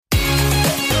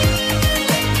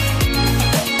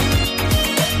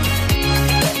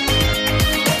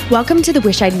Welcome to the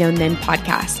Wish I'd Known Then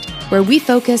podcast, where we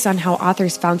focus on how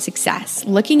authors found success,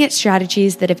 looking at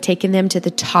strategies that have taken them to the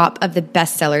top of the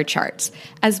bestseller charts,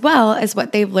 as well as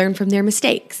what they've learned from their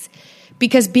mistakes.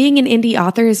 Because being an indie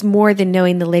author is more than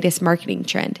knowing the latest marketing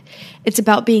trend. It's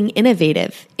about being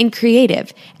innovative and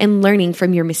creative and learning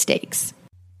from your mistakes.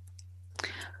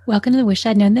 Welcome to the Wish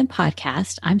I'd Known Then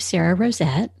podcast. I'm Sarah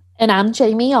Rosette. And I'm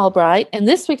Jamie Albright. And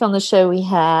this week on the show we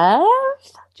have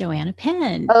Joanna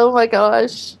Penn. Oh my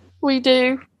gosh, we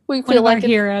do. We feel like our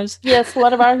heroes. Yes,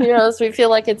 one of our heroes. We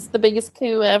feel like it's the biggest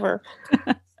coup ever.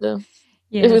 So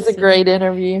yes, it was a great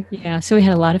interview. Yeah, so we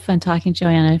had a lot of fun talking to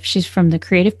Joanna. She's from the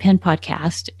Creative Penn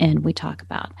podcast, and we talk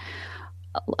about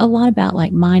a lot about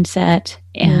like mindset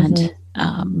and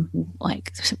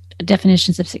like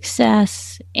definitions of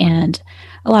success, and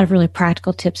a lot of really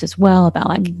practical tips as well about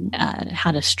like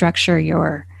how to structure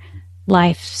your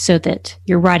life so that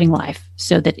you're writing life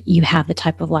so that you have the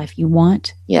type of life you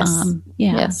want. Yes.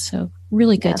 Yes. So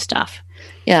really good stuff.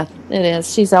 Yeah, it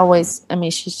is. She's always,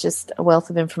 she's just a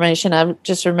wealth of information. I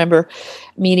just remember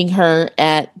meeting her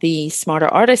at the Smarter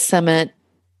Artist Summit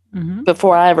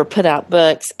before I ever put out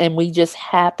books. And we just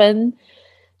happened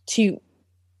to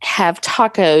have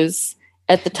tacos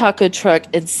at the taco truck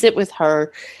and sit with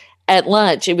her at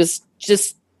lunch. It was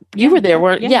just, you were there,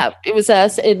 weren't you? Yeah, it was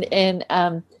us. And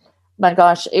my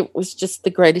gosh, it was just the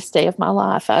greatest day of my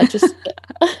life. It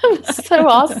was so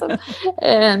awesome.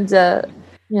 And,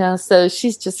 so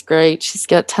she's just great. She's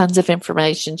got tons of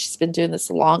information. She's been doing this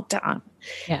a long time.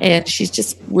 Yeah. And she's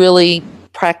just really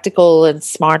practical and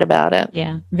smart about it.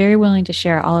 Yeah. Very willing to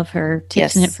share all of her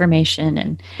tips and information.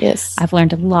 And I've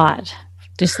learned a lot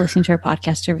just listening to her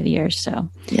podcast over the years. So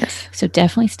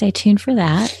definitely stay tuned for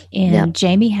that. And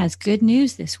Jamie has good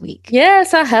news this week.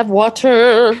 Yes, I have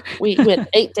water. We went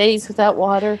 8 days without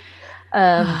water.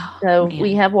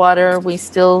 We have water. We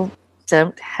still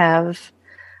don't have,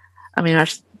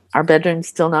 our bedroom's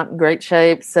still not in great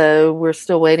shape. So we're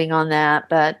still waiting on that.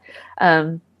 But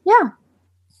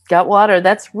got water.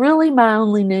 That's really my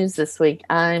only news this week.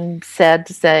 I'm sad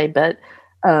to say, but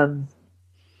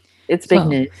it's big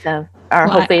news. So our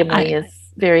whole family is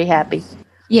very happy.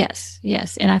 Yes.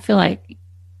 And I feel like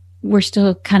we're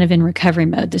still kind of in recovery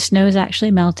mode. The snow is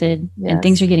actually melted and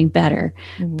things are getting better,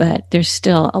 but there's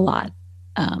still a lot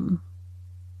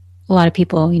of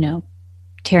people,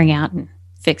 tearing out and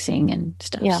fixing and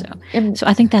stuff. Yeah. So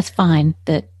I think that's fine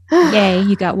that, yay,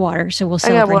 you got water. So we'll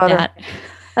celebrate that.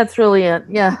 That's really it.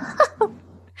 Yeah. How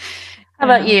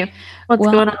about you? What's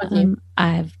going on with you?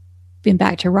 I've been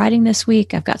back to writing this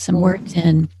week. I've got some words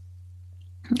in.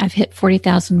 I've hit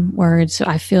 40,000 words, so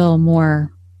I feel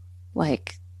more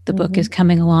like the book is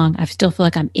coming along. I still feel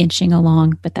like I'm inching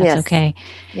along, but that's okay.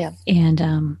 Yeah.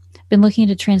 And been looking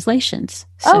into translations.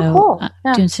 So cool.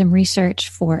 Doing some research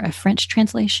for a French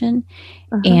translation,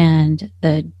 and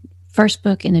the first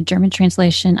book in the German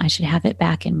translation, I should have it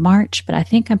back in March, but I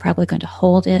think I'm probably going to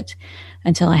hold it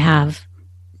until I have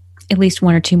at least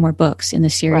one or two more books in the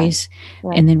series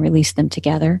and then release them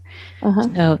together.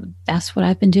 So that's what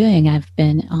I've been doing. I've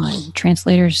been on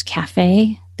Translators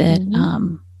Cafe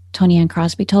that Tony Ann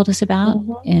Crosby told us about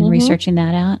and researching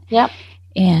that out. Yep.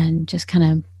 And just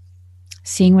kind of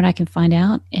seeing what I can find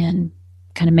out and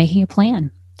kind of making a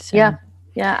plan. So.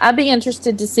 Yeah. I'd be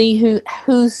interested to see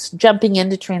who's jumping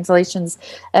into translations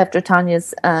after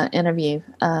Tanya's interview.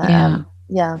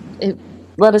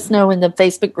 Let us know in the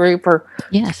Facebook group or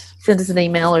send us an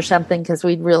email or something, because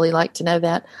we'd really like to know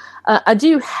that. I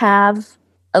do have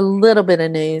a little bit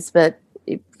of news, but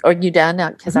are you done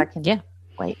now? Because I can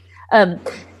wait.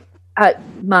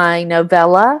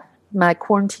 My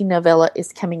quarantine novella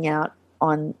is coming out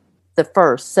on the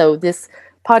 1st. So this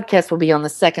podcast will be on the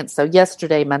 2nd. So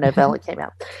yesterday my novella came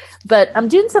out. But I'm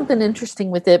doing something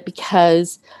interesting with it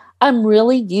because I'm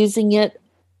really using it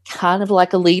kind of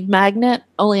like a lead magnet,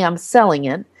 only I'm selling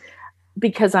it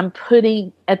because I'm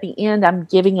putting at the end, I'm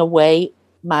giving away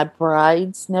my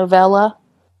bride's novella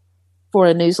for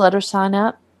a newsletter sign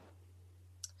up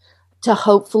to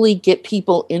hopefully get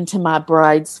people into my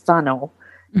bride's funnel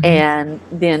and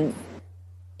then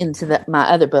into my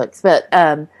other books. But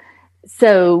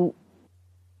so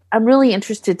I'm really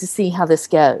interested to see how this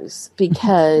goes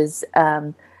because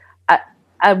I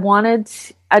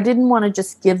didn't want to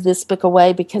just give this book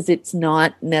away because it's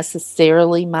not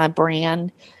necessarily my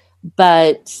brand,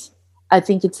 but I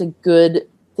think it's a good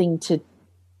thing to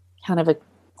kind of a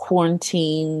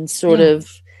quarantine sort of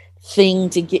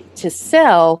thing to get to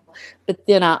sell. But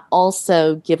then I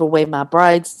also give away my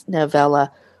bride's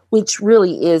novella, which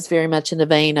really is very much in the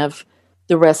vein of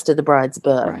the rest of the bride's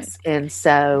books. Right. And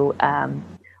so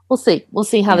we'll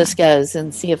see how this goes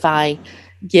and see if I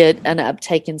get an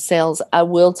uptake in sales. I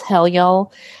will tell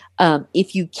y'all,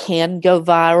 if you can go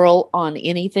viral on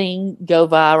anything, go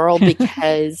viral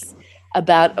because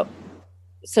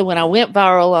so when I went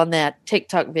viral on that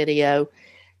TikTok video,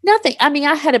 nothing, I mean,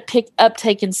 I had a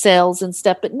uptake in sales and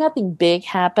stuff, but nothing big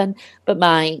happened. But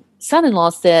my son-in-law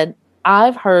said,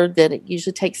 I've heard that it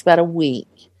usually takes about a week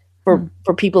for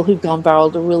people who've gone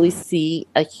viral to really see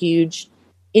a huge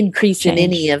increase in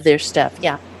any of their stuff.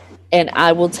 Yeah. And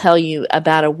I will tell you,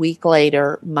 about a week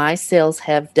later, my sales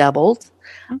have doubled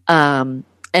and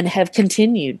have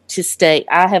continued to stay.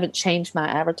 I haven't changed my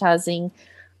advertising.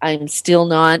 I'm still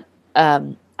not.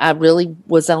 I really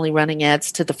was only running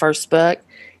ads to the first book.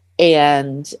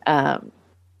 And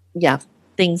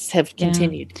things have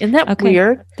continued. Isn't that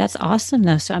weird? That's awesome,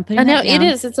 though. So I'm putting I know that down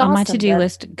it is. It's on awesome, my to-do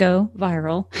list. Go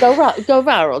viral. Go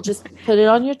viral. Just put it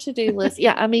on your to-do list.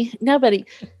 Yeah, I mean, you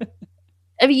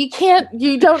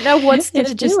don't know what's going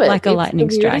to do it. It's just like a lightning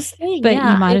strike. But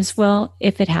you might as well,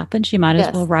 if it happens, you might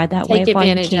as well ride that wave while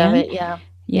you can. Take advantage of it,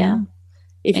 yeah.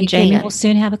 And Jamie will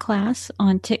soon have a class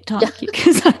on TikTok.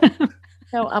 Because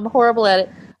no, I'm horrible at it.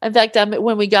 In fact,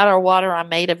 when we got our water, I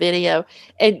made a video.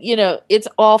 And, it's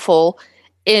awful.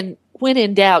 And when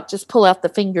in doubt, just pull out the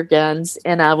finger guns.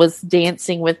 And I was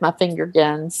dancing with my finger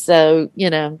guns. So,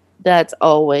 that's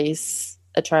always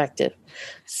attractive.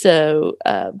 So,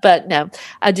 but no,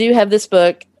 I do have this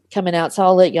book coming out, so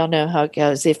I'll let y'all know how it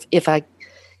goes. If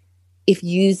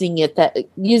using it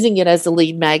as a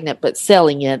lead magnet, but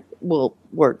selling it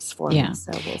works for me.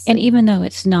 So we'll see. And even though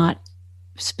it's not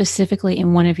specifically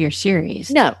in one of your series,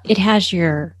 no, it has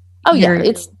your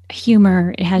it's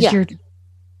humor. It has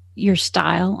your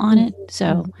style on it.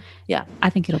 So I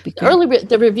think it'll be good.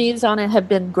 The reviews on it have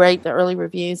been great. The early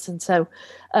reviews, and so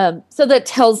that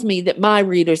tells me that my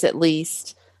readers at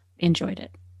least enjoyed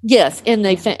it. Yes, and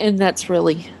and that's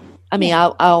really. I mean,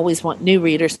 I always want new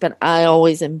readers, but I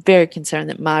always am very concerned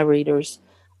that my readers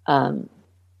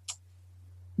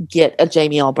get a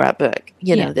Jamie Albright book.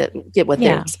 That get what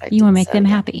they're expecting. You want to make them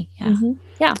happy. Yeah. Mm-hmm.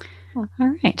 Yeah. All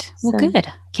right. Well, good.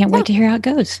 Can't wait to hear how it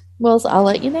goes. Well, I'll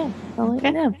let you know.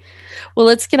 Well,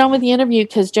 let's get on with the interview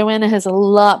because Joanna has a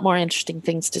lot more interesting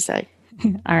things to say.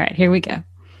 All right. Here we go.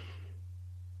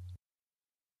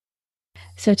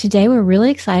 So today we're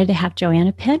really excited to have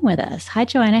Joanna Penn with us. Hi,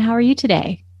 Joanna. How are you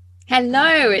today?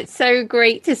 Hello. It's so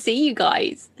great to see you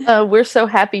guys. We're so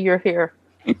happy you're here.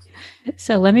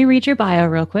 So let me read your bio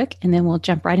real quick, and then we'll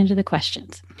jump right into the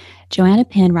questions. Joanna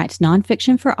Penn writes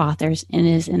nonfiction for authors and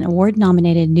is an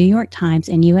award-nominated New York Times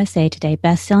and USA Today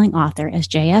best-selling author as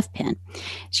J.F. Penn.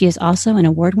 She is also an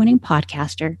award-winning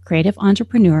podcaster, creative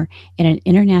entrepreneur, and an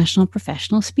international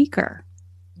professional speaker.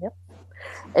 Yep.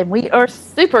 And we are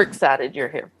super excited you're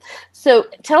here. So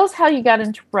tell us how you got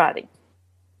into writing.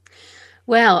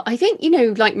 Well, I think,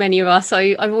 like many of us,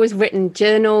 I've always written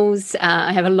journals.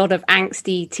 I have a lot of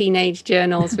angsty teenage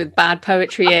journals with bad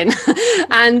poetry in.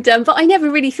 But I never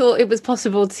really thought it was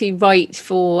possible to write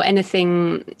for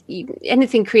anything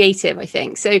creative, I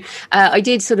think. So I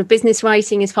did sort of business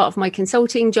writing as part of my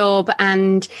consulting job.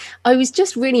 And I was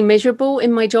just really miserable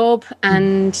in my job.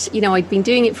 And, I'd been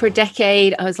doing it for a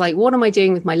decade. I was like, what am I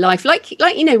doing with my life? Like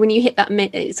when you hit that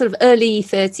sort of early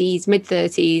 30s, mid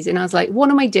 30s. And I was like, what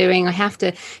am I doing? I have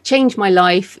to change my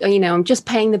life. I'm just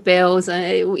paying the bills.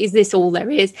 Is this all there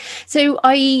is? So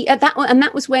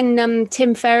that was when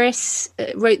Tim Ferriss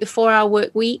wrote the 4-Hour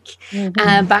Work Week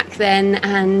back then,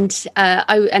 and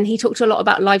he talked a lot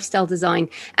about lifestyle design.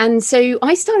 And so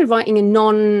I started writing a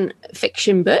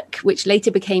non-fiction book, which later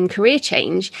became Career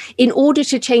Change, in order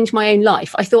to change my own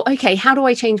life. I thought, okay, how do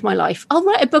I change my life? I'll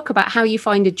write a book about how you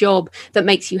find a job that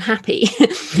makes you happy.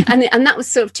 and that was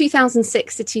sort of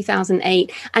 2006 to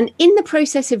 2008. And in the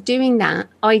process of doing that,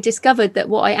 I discovered that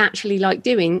what I actually liked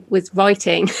doing was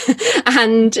writing.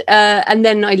 and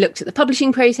then I looked at the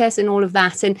publishing process and all of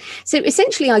that. And so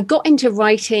essentially I got into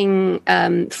writing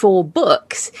for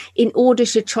books in order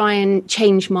to try and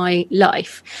change my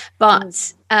life.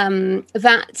 But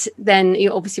that then,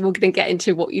 obviously we're going to get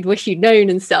into what you'd wish you'd known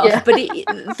and stuff, but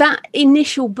that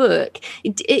initial book,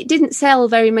 it didn't sell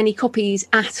very many copies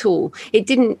at all. It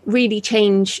didn't really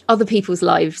change other people's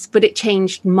lives, but it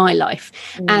changed my life.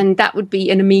 And that would be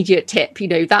an immediate tip.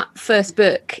 That first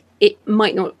book, it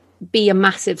might not be a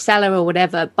massive seller or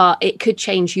whatever, but it could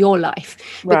change your life.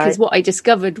 Because what I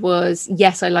discovered was,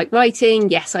 yes, I like writing.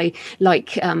 Yes, I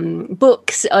like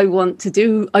books. I want to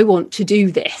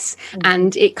do this.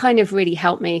 And it kind of really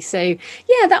helped me. So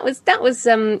yeah, that was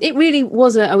it really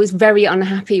was. I was very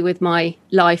unhappy with my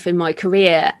life and my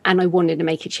career, and I wanted to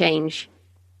make a change.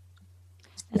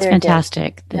 It's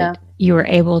fantastic that you were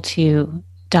able to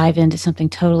dive into something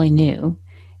totally new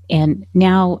And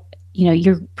now,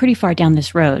 you're pretty far down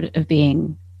this road of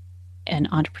being an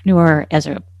entrepreneur as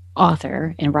an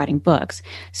author and writing books.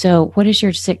 So what is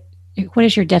your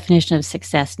definition of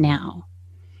success now?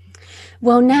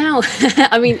 Well, now,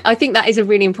 I mean, I think that is a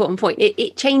really important point.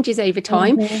 It changes over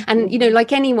time. Mm-hmm. And,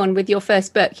 like anyone with your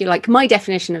first book, you're like, my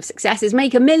definition of success is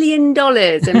make $1 million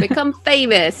and become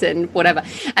famous and whatever.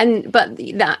 But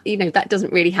that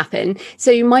doesn't really happen.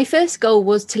 So my first goal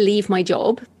was to leave my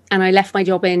job. And I left my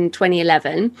job in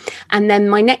 2011. And then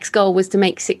my next goal was to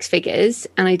make 6 figures.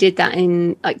 And I did that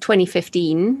in like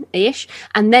 2015-ish.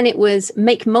 And then it was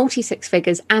make multi-6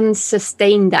 figures and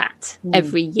sustain that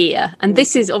every year. And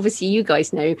this is obviously, you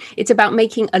guys know, it's about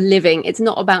making a living. It's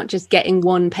not about just getting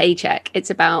one paycheck. It's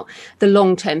about the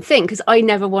long-term thing, because I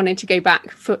never wanted to go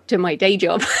back to my day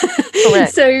job.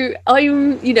 So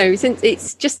I'm, since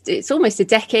it's almost a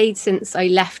decade since I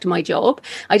left my job.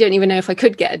 I don't even know if I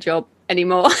could get a job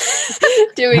anymore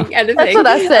doing anything. That's what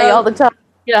I say all the time.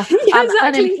 Yeah, I'm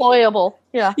exactly. unemployable.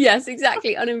 Yeah. Yes,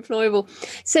 exactly. Unemployable.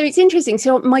 So it's interesting.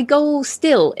 So my goal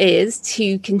still is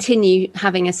to continue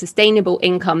having a sustainable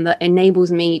income that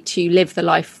enables me to live the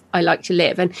life I like to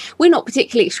live. And we're not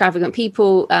particularly extravagant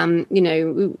people,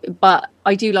 but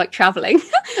I do like traveling.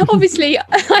 Obviously,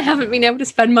 I haven't been able to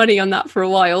spend money on that for a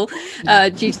while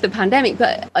due to the pandemic.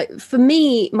 But for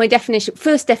me, my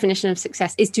first definition of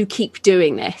success is to keep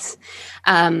doing this.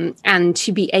 And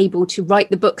to be able to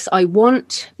write the books I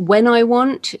want, when I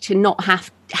want, to not have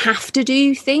to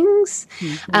do things,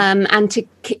 and to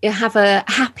have a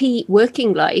happy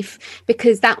working life,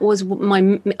 because that was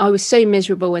I was so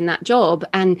miserable in that job.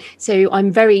 And so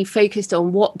I'm very focused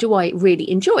on what do I really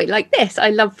enjoy, like this. I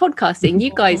love podcasting.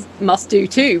 You guys must do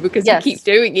too, because you keep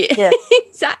doing it. Yes.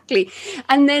 Exactly.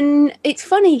 And then it's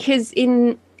funny because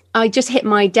I just hit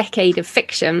my decade of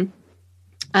fiction,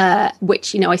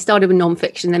 which, I started with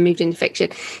nonfiction, then moved into fiction.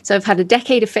 So I've had a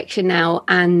decade of fiction now,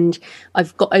 and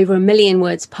I've got over 1 million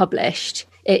words published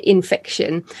in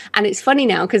fiction. And it's funny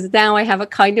now, because now I have a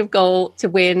kind of goal to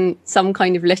win some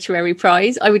kind of literary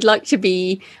prize. I would like to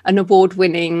be an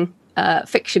award-winning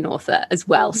fiction author as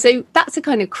well. So that's a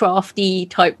kind of crafty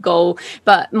type goal.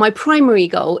 But my primary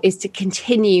goal is to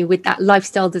continue with that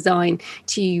lifestyle design,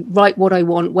 to write what I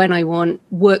want, when I want,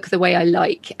 work the way I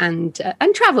like, and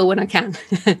travel when I can.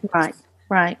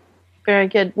 Right. Very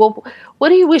good. Well, what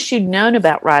do you wish you'd known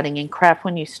about writing and craft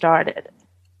when you started?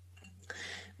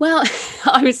 Well,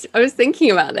 I was thinking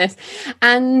about this,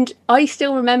 and I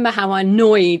still remember how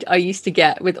annoyed I used to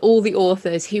get with all the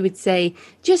authors who would say,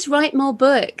 just write more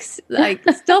books, like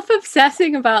stop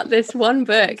obsessing about this one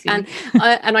book. And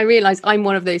I realized I'm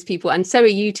one of those people, and so are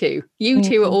you two. You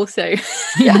two are also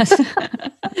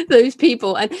those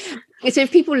people. And so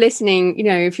if people listening,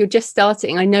 if you're just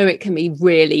starting, I know it can be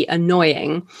really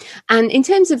annoying. And in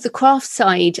terms of the craft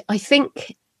side, I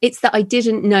think it's that I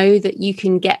didn't know that you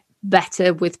can get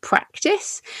better with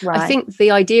practice. Right. I think the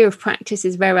idea of practice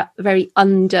is very, very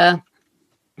under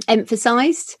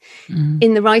emphasized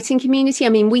in the writing community. I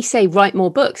mean, we say write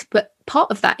more books, but part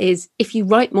of that is if you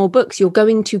write more books, you're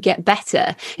going to get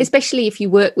better, especially if you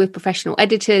work with professional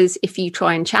editors, if you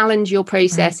try and challenge your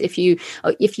process, if you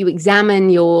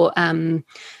examine your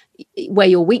where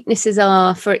your weaknesses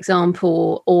are, for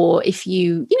example, or if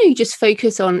you just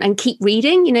focus on and keep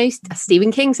reading.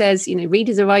 Stephen King says,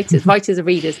 readers are writers, writers are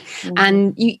readers,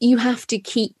 and you have to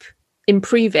keep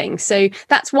improving. So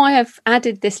that's why I've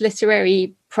added this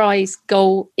literary prize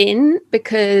goal in,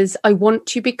 because I want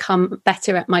to become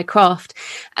better at my craft.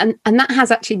 And that has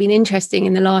actually been interesting.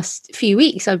 In the last few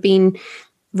weeks, I've been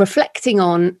reflecting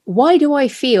on, why do I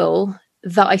feel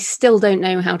that I still don't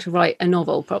know how to write a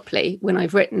novel properly when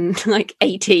I've written like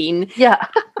 18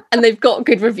 and they've got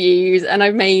good reviews and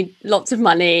I've made lots of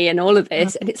money and all of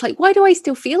this. And it's like, why do I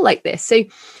still feel like this? So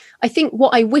I think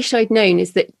what I wish I'd known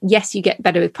is that, yes, you get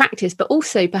better with practice, but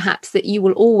also perhaps that you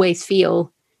will always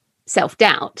feel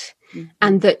self-doubt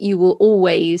and that you will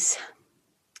always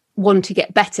want to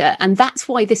get better. And that's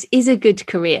why this is a good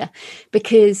career,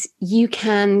 because you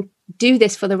can do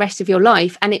this for the rest of your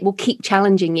life and it will keep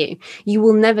challenging you. You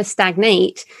will never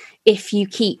stagnate if you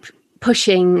keep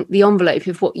pushing the envelope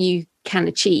of what you can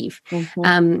achieve.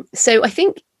 So I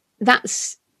think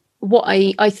that's what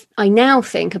I now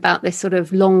think about this sort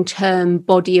of long-term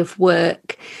body of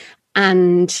work.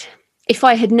 And if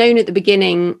I had known at the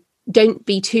beginning, don't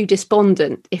be too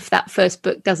despondent if that first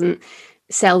book doesn't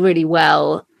sell really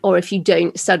well, or if you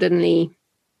don't suddenly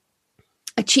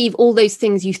achieve all those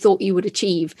things you thought you would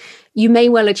achieve. You may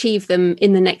well achieve them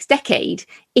in the next decade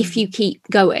if you keep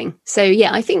going. So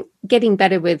yeah, I think getting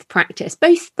better with practice,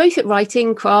 both at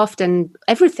writing, craft, and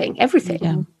everything.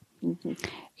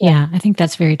 Yeah, I think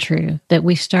that's very true. That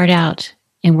we start out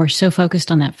and we're so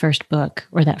focused on that first book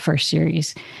or that first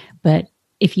series. But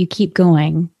if you keep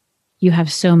going, you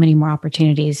have so many more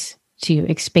opportunities to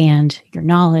expand your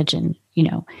knowledge and,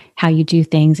 how you do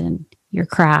things and your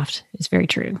craft is very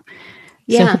true.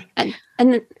 Yeah. So,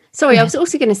 and sorry, I was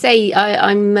also going to say,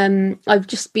 I've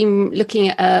just been looking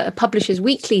at a Publishers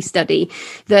Weekly study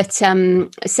that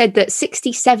said that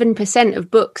 67% of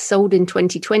books sold in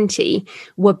 2020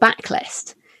 were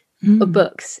backlist of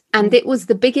books. And it was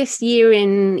the biggest year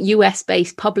in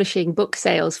US-based publishing book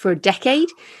sales for a decade.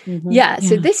 Yeah.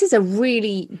 So this is a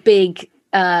really big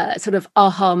sort of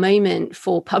aha moment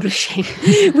for publishing,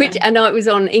 and it was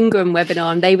on Ingram webinar,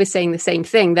 and they were saying the same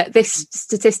thing, that this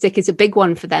statistic is a big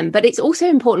one for them, but it's also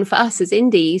important for us as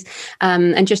indies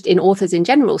and just in authors in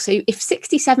general. So if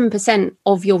 67%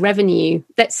 of your revenue,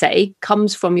 let's say,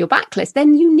 comes from your backlist,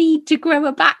 then you need to grow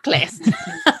a backlist.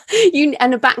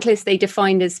 And a backlist they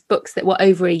defined as books that were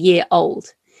over a year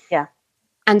old.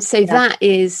 And so that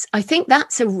is, I think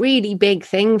that's a really big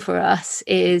thing for us,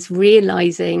 is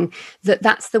realizing that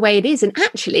that's the way it is. And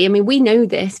actually, I mean, we know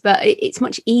this, but it's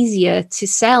much easier to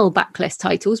sell backlist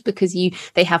titles because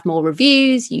they have more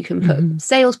reviews. You can put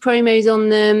sales promos on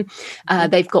them.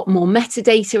 They've got more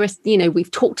metadata.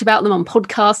 We've talked about them on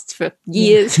podcasts for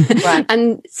years. Right.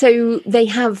 And so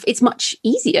it's much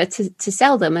easier to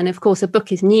sell them. And of course, a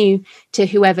book is new to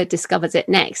whoever discovers it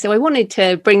next. So I wanted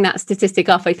to bring that statistic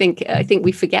up. I think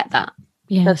we forget that.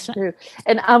 Yeah, that's true.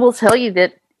 And I will tell you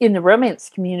that in the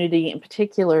romance community in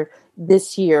particular,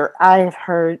 this year, I have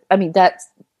heard, that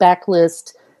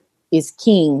backlist is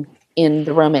king in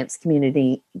the romance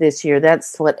community this year.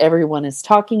 That's what everyone is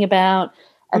talking about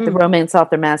at the Romance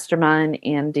Author Mastermind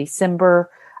in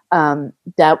December.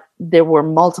 That there were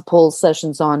multiple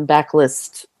sessions on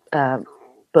backlist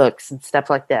books and stuff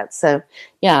like that. So,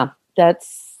 yeah,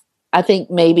 I think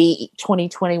maybe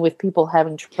 2020 with people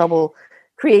having trouble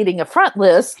creating a front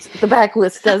list, the back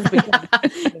list does become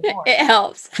it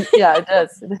helps. Yeah, it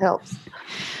does. It helps.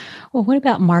 Well, what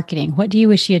about marketing? What do you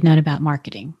wish you had known about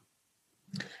marketing?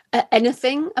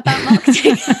 Anything about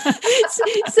marketing.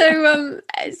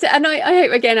 And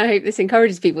I hope this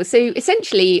encourages people. So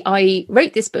essentially, I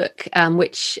wrote this book,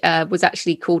 which was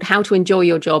actually called How to Enjoy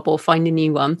Your Job or Find a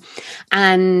New One.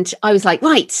 And I was like,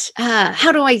 right,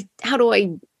 how do I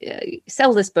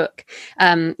sell this book?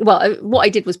 What I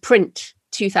did was print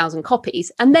 2,000 copies.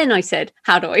 And then I said,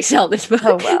 how do I sell this book?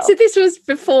 Oh, wow. So this was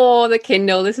before the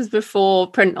Kindle. This was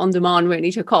before print on demand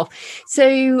really took off.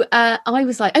 So I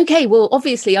was like, okay, well,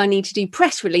 obviously I need to do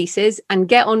press releases and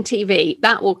get on TV.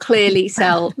 That will clearly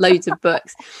sell loads of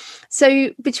books. So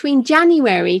between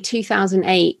January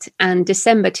 2008 and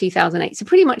December 2008, so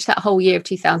pretty much that whole year of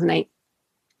 2008,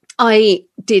 I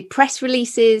did press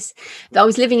releases. I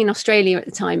was living in Australia at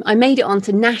the time. I made it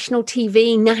onto national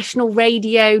TV, national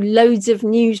radio, loads of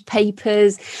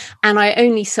newspapers, and I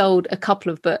only sold a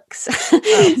couple of books.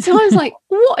 Oh. So I was like,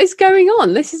 what is going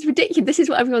on? This is ridiculous. This is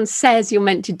what everyone says you're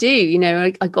meant to do.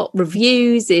 I got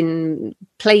reviews in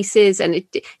places and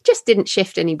it just didn't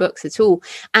shift any books at all.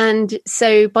 And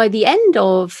so by the end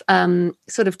of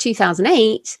sort of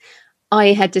 2008,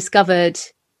 I had discovered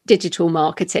digital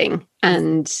marketing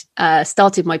and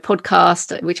started my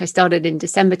podcast, which I started in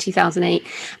December 2008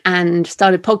 and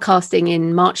started podcasting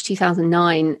in March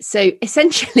 2009. So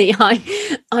essentially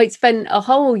I spent a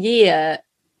whole year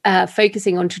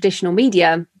focusing on traditional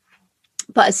media.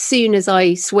 But as soon as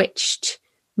I switched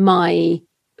my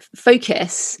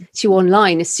focus to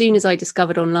online, as soon as I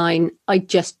discovered online, I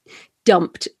just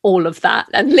dumped all of that.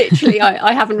 And literally,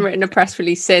 I haven't written a press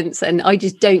release since, and I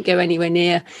just don't go anywhere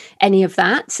near any of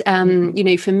that.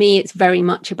 For me, it's very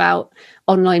much about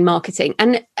online marketing.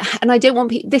 And I don't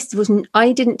want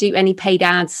I didn't do any paid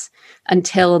ads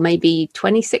until maybe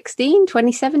 2016,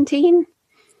 2017.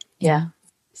 Yeah.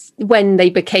 When they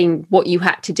became what you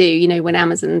had to do, when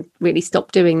Amazon really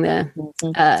stopped doing the,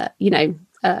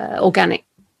 organic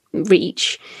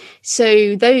reach.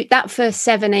 So that first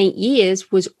 7-8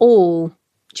 years was all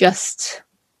just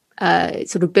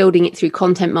sort of building it through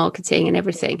content marketing and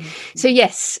everything. So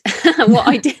yes,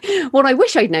 what I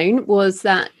wish I'd known was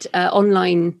that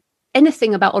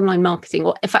anything about online marketing,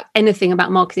 or in fact anything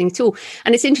about marketing at all.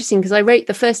 And it's interesting because I wrote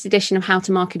the first edition of How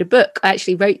to Market a Book. I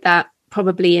actually wrote that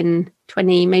probably in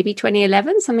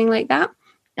 2011, something like that.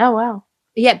 Oh wow.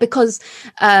 Yeah, because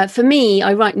for me,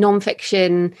 I write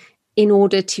nonfiction in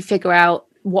order to figure out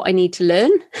what I need to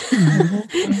learn.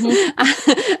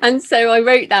 And so I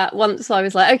wrote that once I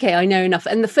was like, okay, I know enough.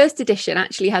 And the first edition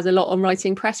actually has a lot on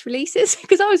writing press releases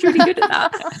because I was really good at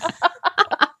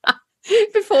that.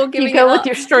 before giving you go it with up.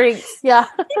 your strengths. Yeah.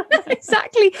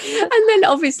 Exactly. And then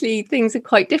obviously things are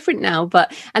quite different now,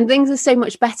 and things are so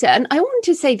much better. And I want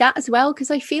to say that as well,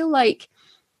 because I feel like,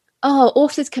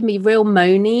 authors can be real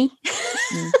moany.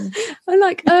 I'm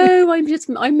like,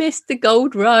 I missed the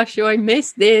gold rush, or I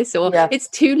missed this, or it's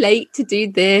too late to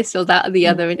do this or that or the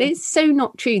other. And it's so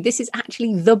not true. This is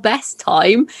actually the best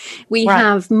time. We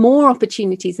have more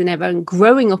opportunities than ever, and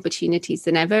growing opportunities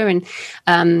than ever. And,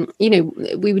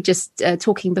 we were just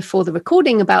talking before the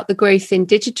recording about the growth in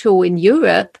digital in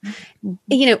Europe.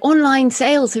 Online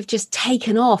sales have just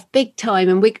taken off big time.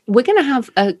 And we're going to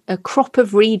have a crop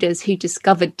of readers who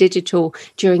discovered digital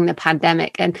during the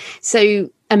pandemic. And so,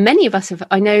 and many of us have,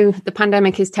 I know the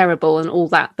pandemic is terrible and all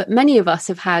that, but many of us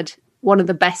have had one of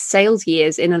the best sales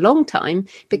years in a long time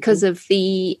because of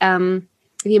the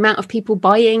amount of people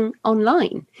buying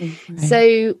online.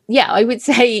 So I would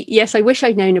say, yes, I wish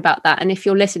I'd known about that. And if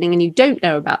you're listening and you don't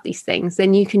know about these things,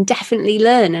 then you can definitely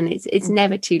learn, and it's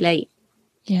never too late.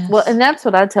 Yes. Well, and that's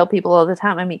what I tell people all the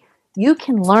time. I mean, you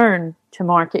can learn to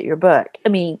market your book. I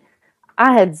mean,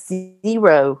 I had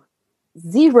zero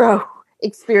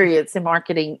experience in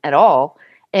marketing at all.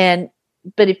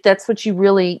 But if that's what you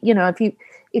really,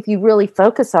 if you really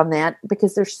focus on that,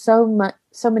 because there's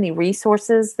so many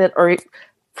resources that are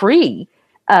free.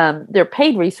 They're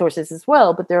paid resources as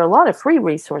well, but there are a lot of free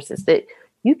resources that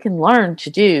you can learn to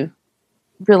do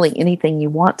really anything you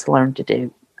want to learn to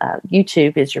do.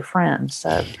 YouTube is your friend.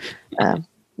 So,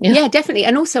 yeah, definitely.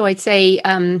 And also I'd say,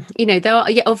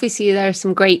 obviously there are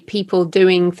some great people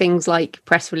doing things like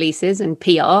press releases and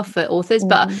PR for authors,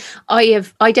 but I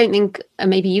don't think,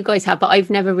 maybe you guys have, but I've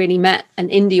never really met an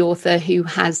indie author who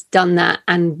has done that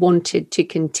and wanted to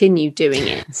continue doing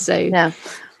it. So no,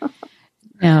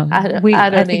 I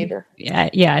don't think, either.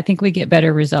 Yeah, I think we get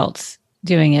better results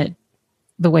doing it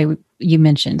the way you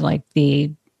mentioned, like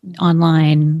the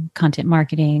online content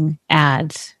marketing,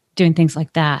 ads, doing things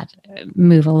like that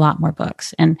move a lot more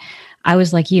books. And I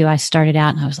was like you, I started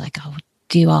out and I was like, I'll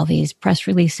do all these press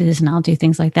releases and I'll do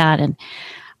things like that. And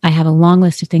I have a long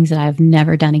list of things that I've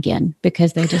never done again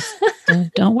because they just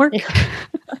don't work. And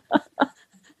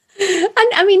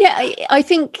I mean, I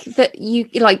think that you,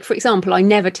 like, for example, I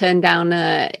never turned down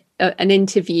an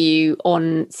interview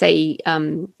on, say,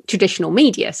 traditional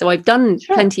media. So I've done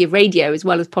plenty of radio as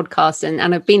well as podcasts,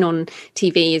 and I've been on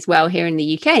TV as well here in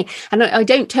the UK. And I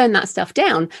don't turn that stuff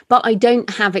down, but I don't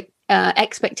have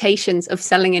expectations of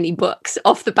selling any books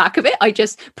off the back of it. I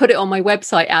just put it on my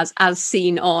website as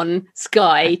seen on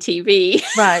Sky TV.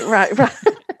 Right.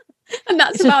 And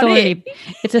that's about it.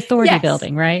 It's authority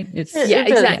building, right? It's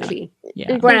exactly.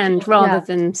 Yeah. Brand rather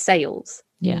than sales.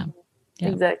 Yeah.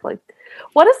 Exactly.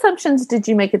 What assumptions did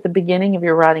you make at the beginning of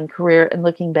your writing career, and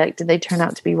looking back, did they turn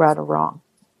out to be right or wrong?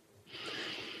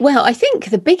 Well, I think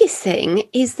the biggest thing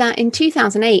is that in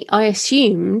 2008, I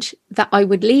assumed that I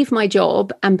would leave my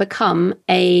job and become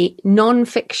a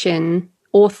non-fiction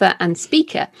author and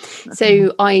speaker.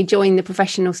 So I joined the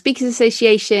Professional Speakers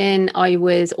Association. I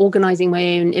was organizing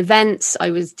my own events.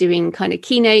 I was doing kind of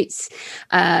keynotes.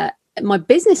 My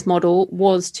business model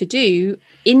was to do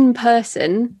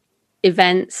in-person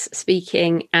events,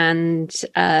 speaking, and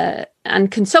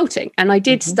consulting. And I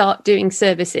did start doing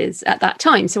services at that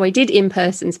time. So I did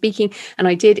in-person speaking and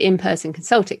I did in-person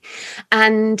consulting.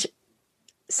 And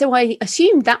so I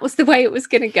assumed that was the way it was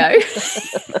going to go.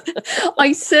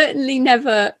 I certainly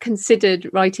never considered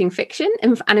writing fiction.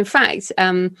 And in fact,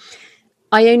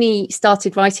 I only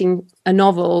started writing a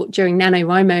novel during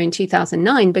NaNoWriMo in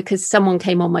 2009 because someone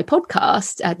came on my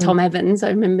podcast, Tom Evans, I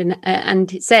remember,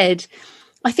 and said,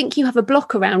 I think you have a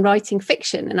block around writing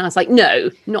fiction. And I was like, no,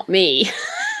 not me.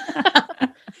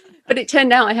 But it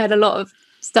turned out I had a lot of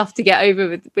stuff to get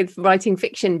over with writing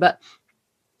fiction. But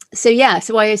so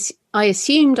I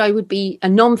assumed I would be a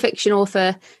non-fiction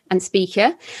author and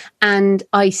speaker. And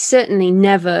I certainly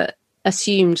never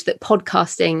assumed that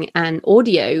podcasting and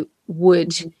audio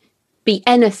would be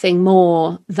anything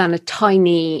more than a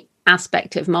tiny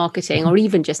aspect of marketing or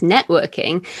even just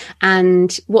networking.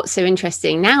 And what's so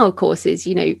interesting now, of course, is,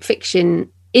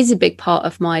 fiction is a big part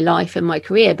of my life and my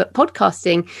career, but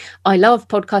podcasting, I love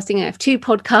podcasting. I have 2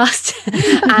 podcasts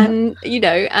and,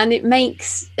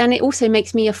 and it also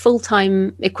makes me a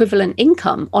full-time equivalent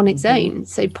income on its own.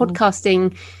 So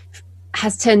podcasting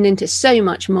has turned into so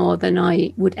much more than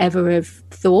I would ever have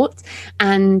thought.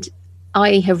 And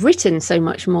I have written so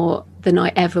much more than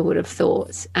I ever would have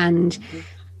thought. And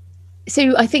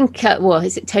so I think,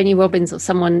 is it Tony Robbins or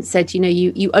someone said,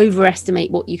 you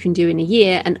overestimate what you can do in a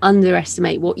year and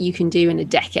underestimate what you can do in a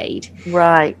decade.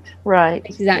 Right.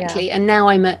 Exactly. Yeah. And now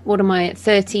I'm at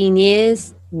 13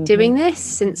 years doing this,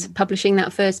 since publishing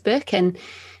that first book. And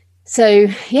so,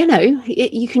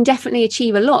 you can definitely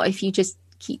achieve a lot if you just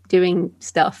keep doing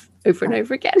stuff over and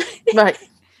over again. Right.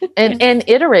 And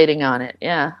iterating on it.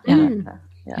 Yeah.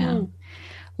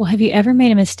 Well, have you ever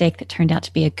made a mistake that turned out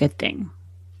to be a good thing?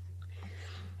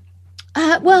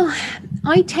 Well,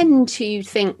 I tend to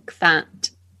think that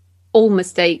all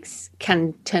mistakes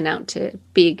can turn out to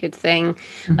be a good thing.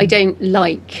 I don't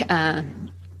like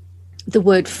the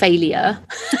word failure.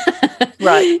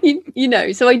 Right.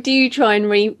 So I do try and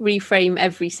reframe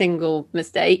every single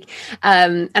mistake.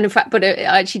 And in fact, I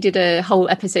actually did a whole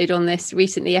episode on this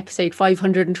recently, episode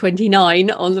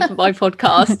 529 on my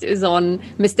podcast. It was on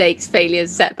mistakes,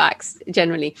 failures, setbacks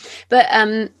generally. But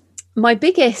my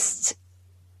biggest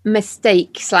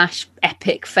mistake /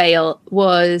 epic fail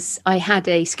was I had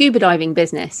a scuba diving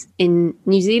business in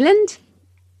New Zealand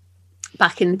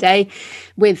back in the day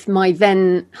with my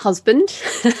then husband.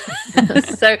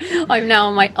 So I'm now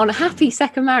on a happy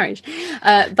second marriage.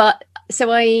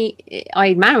 So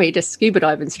I married a scuba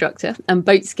dive instructor and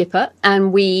boat skipper,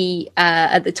 and we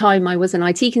at the time I was an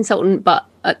IT consultant, but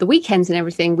at the weekends and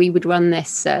everything we would run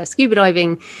this scuba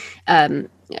diving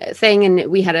thing, and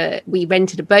we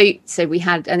rented a boat. So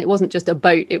and it wasn't just a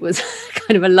boat, it was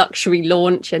kind of a luxury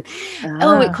launch, and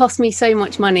it cost me so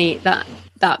much money, that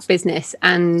business,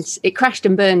 and it crashed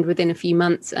and burned within a few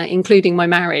months, including my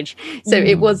marriage. So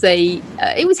it was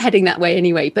heading that way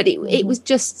anyway, but it was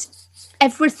just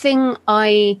everything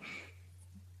I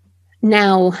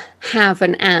now have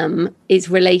and am is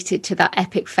related to that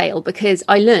epic fail, because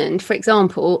I learned, for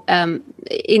example,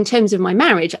 in terms of my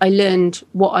marriage, I learned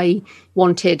what I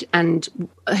wanted and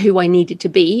who I needed to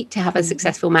be to have a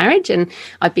successful marriage. And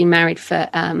I've been married for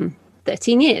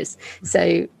 13 years.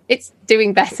 So it's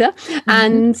doing better.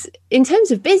 And in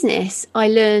terms of business, I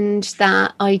learned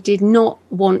that I did not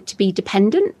want to be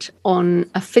dependent on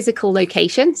a physical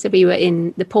location. So we were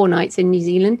in the Poor Knights in New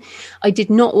Zealand. I did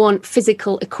not want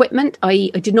physical equipment.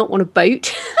 I did not want a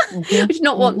boat. I did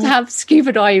not want to have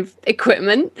scuba dive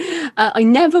equipment. I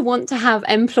never want to have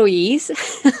employees.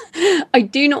 I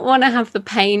do not want to have the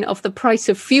pain of the price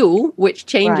of fuel, which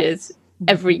changes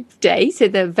every day. So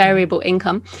the variable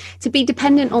income. To be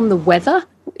dependent on the weather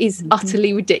is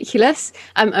utterly ridiculous.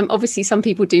 Obviously some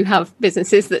people do have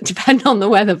businesses that depend on the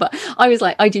weather, but I was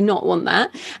like, I do not want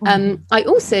that.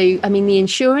 The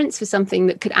insurance was something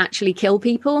that could actually kill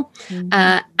people.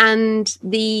 And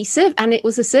it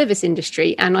was a service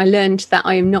industry. And I learned that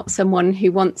I am not someone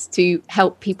who wants to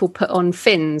help people put on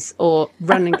fins or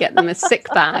run and get them a sick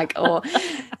bag.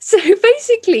 So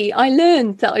basically I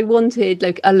learned that I wanted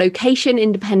like a location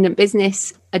independent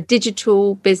business, a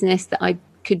digital business that I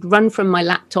could run from my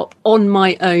laptop on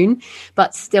my own,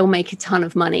 but still make a ton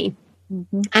of money.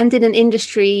 And in an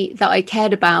industry that I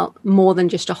cared about more than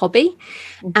just a hobby.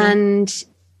 And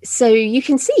so you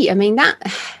can see, that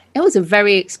it was a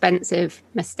very expensive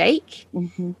mistake,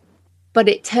 but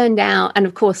it turned out, and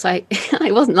of course I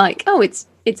wasn't like,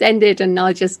 it's ended and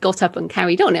I just got up and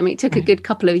carried on. It took a good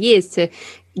couple of years to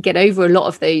get over a lot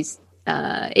of those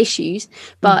issues,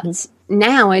 but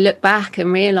now I look back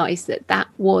and realize that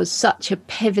was such a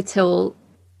pivotal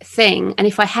thing. And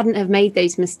if I hadn't have made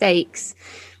those mistakes,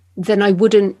 then I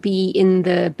wouldn't be in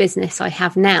the business I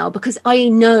have now, because I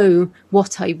know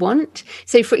what I want.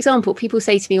 So for example, people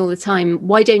say to me all the time,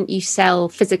 why don't you sell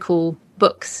physical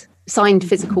books, signed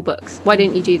physical books? Why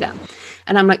don't you do that?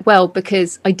 And I'm like, well,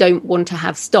 because I don't want to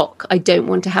have stock. I don't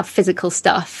want to have physical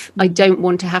stuff. I don't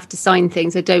want to have to sign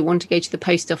things. I don't want to go to the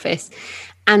post office.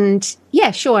 And yeah,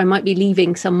 sure, I might be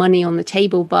leaving some money on the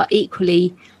table, but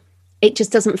equally, it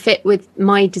just doesn't fit with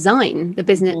my design, the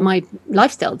business, my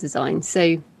lifestyle design.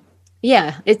 So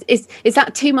yeah, is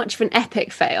that too much of an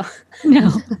epic fail?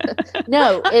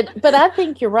 No, but I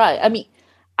think you're right.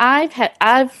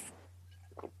 I've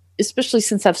especially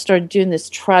since I've started doing this,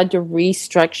 tried to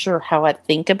restructure how I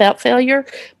think about failure,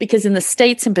 because in the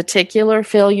States in particular,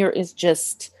 failure is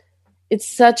it's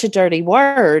such a dirty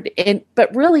word.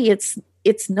 But really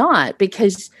it's not,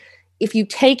 because if you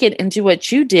take it and do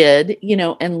what you did,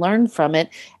 and learn from it.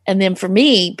 And then for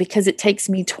me, because it takes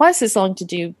me twice as long to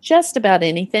do just about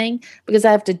anything, because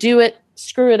I have to do it,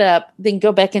 screw it up, then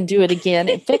go back and do it again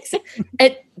and fix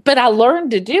it. But I learned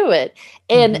to do it.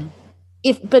 And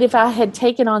if I had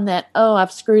taken on that,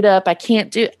 I've screwed up, I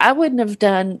can't do it, I wouldn't have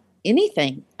done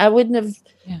anything. I wouldn't have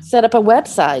set up a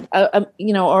website,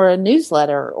 or a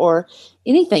newsletter or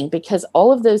anything, because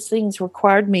all of those things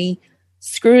required me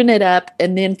screwing it up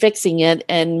and then fixing it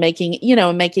and making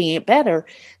it better.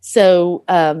 So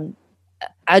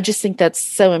I just think that's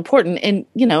so important. And,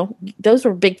 those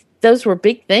were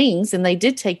big things, and they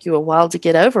did take you a while to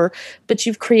get over, but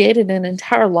you've created an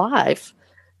entire life,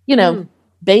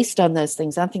 based on those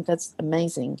things. I think that's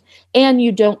amazing. And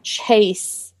you don't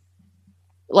chase,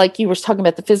 like you were talking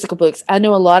about the physical books. I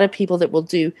know a lot of people that will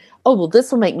do, oh, well,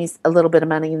 this will make me a little bit of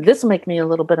money, and this will make me a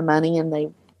little bit of money. And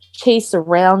they chase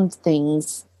around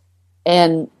things,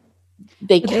 and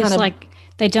they kind of like,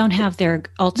 they don't have their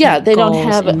ultimate they don't goals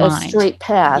have in a mind. straight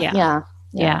path.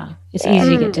 Yeah. It's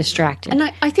easy to get distracted.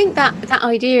 And I think that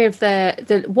idea of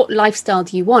the what lifestyle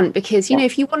do you want? Because,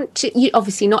 if you want to,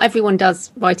 obviously not everyone does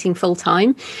writing full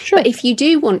time, but if you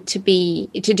do want to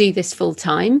do this full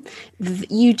time,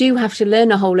 you do have to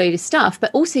learn a whole load of stuff,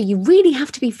 but also you really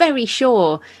have to be very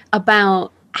sure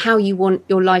about how you want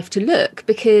your life to look.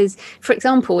 Because, for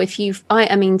example, if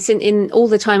in all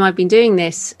the time I've been doing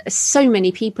this, so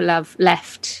many people have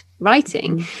left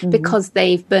writing because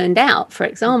they've burned out, for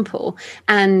example.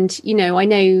 And I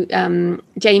know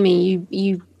Jamie,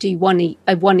 you do one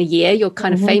a year. You're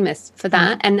kind of famous for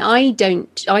that, and I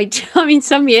mean,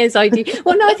 some years I do.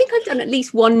 Well, no, I think I've done at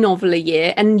least one novel a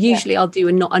year, and usually I'll do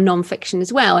a non-fiction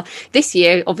as well. This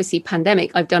year, obviously pandemic,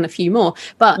 I've done a few more,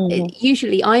 but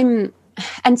usually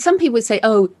and some people say,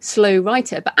 oh, slow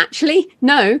writer, but actually,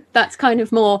 no, that's kind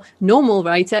of more normal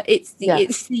writer. It's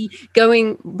the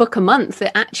going book a month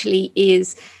that actually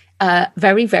is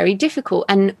very, very difficult.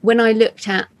 And when I looked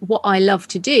at what I love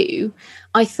to do,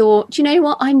 I thought, you know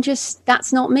what,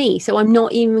 that's not me. So I'm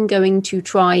not even going to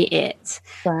try it.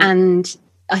 Right. And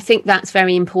I think that's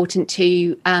very important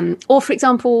too. Or, for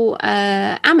example,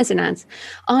 Amazon ads.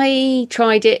 I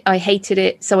tried it, I hated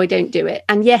it, so I don't do it.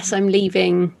 And yes, I'm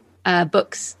leaving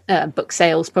book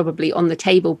sales probably on the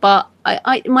table, but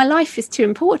my life is too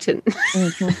important.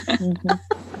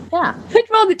 Yeah, I'd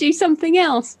rather do something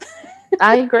else.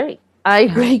 I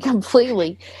agree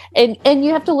completely. And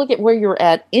you have to look at where you're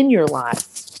at in your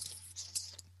life,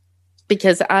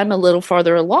 because I'm a little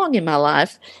farther along in my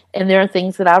life, and there are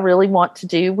things that I really want to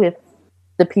do with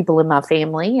the people in my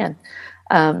family, and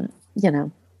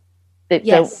that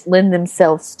don't lend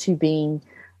themselves to being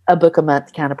a book a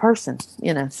month kind of person,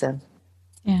 so.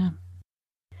 Yeah.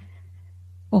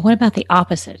 Well, what about the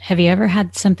opposite? Have you ever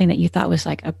had something that you thought was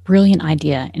like a brilliant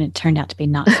idea and it turned out to be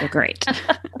not so great?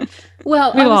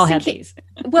 Well, we've all had these.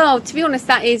 Well, to be honest,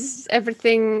 that is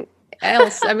everything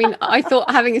else. I mean, I thought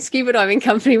having a scuba diving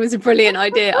company was a brilliant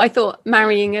idea. I thought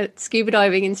marrying a scuba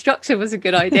diving instructor was a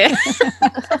good idea.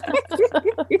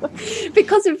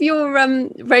 Because of your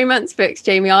romance books,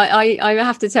 Jamie, I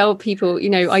have to tell people,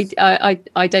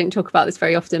 I don't talk about this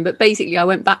very often, but basically I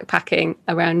went backpacking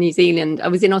around New Zealand. I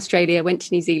was in Australia, went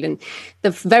to New Zealand.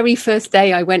 The very first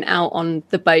day I went out on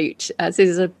the boat, this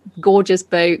is a gorgeous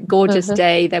boat, gorgeous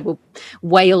day. There were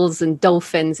whales and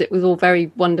dolphins. It was all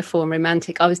very wonderful and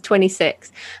romantic. I was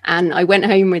 26 and I went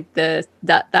home with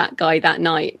that guy that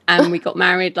night, and we got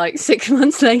married like 6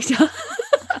 months later.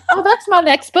 Oh, that's my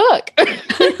next book.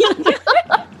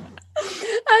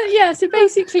 So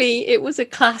basically it was a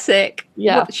classic.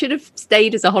 What should have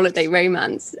stayed as a holiday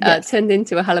romance turned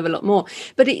into a hell of a lot more.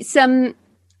 But it's so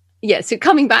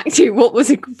coming back to what was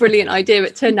a brilliant idea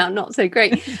but turned out not so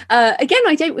great. Again,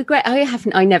 I don't regret.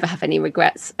 I never have any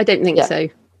regrets. I don't think so.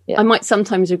 I might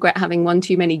sometimes regret having one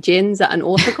too many gins at an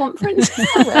author conference.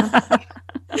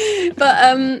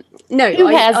 But no, who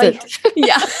hasn't?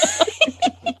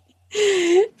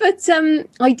 But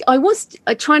I was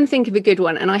trying to think of a good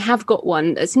one, and I have got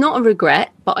one that's not a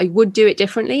regret, but I would do it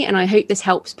differently, and I hope this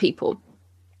helps people.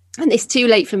 And it's too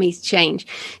late for me to change.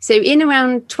 So in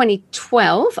around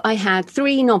 2012, I had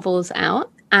 3 novels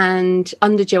out and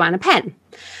under Joanna Penn,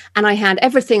 and I had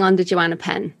everything under Joanna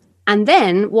Penn. And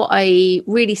then what I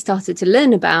really started to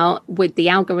learn about with the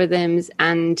algorithms,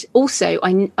 and also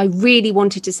I really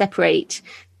wanted to separate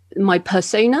my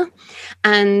persona,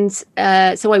 and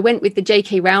so I went with the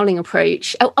J.K. Rowling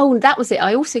approach. Oh, that was it.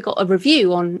 I also got a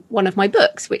review on one of my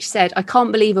books which said, "I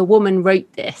can't believe a woman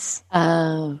wrote this."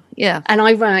 And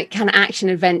I write kind of action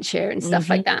adventure and stuff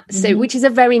like that. So, which is a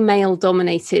very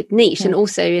male-dominated niche, and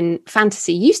also in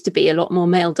fantasy used to be a lot more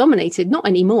male-dominated. Not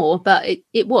anymore, but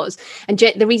it was. And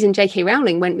the reason J.K.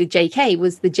 Rowling went with J.K.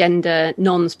 was the gender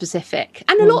non-specific.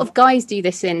 And a lot of guys do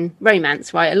this in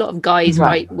romance, right? A lot of guys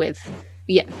write with.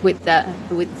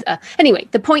 Anyway,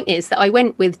 the point is that I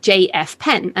went with J.F.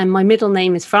 Penn, and my middle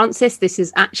name is Frances. This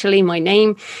is actually my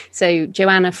name, so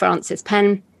Joanna Frances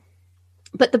Penn.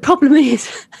 But the problem is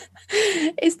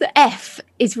the F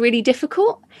is really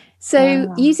difficult.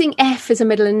 So using F as a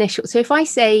middle initial. So if I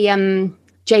say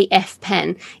JF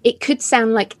pen, it could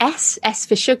sound like S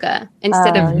for sugar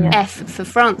instead of F for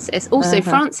Francis. Also,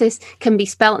 Francis can be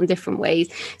spelt in different ways.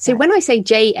 So when I say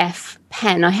JF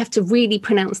pen, I have to really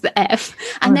pronounce the F.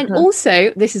 And then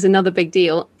also, this is another big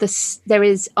deal, there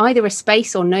is either a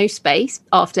space or no space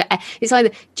after F. It's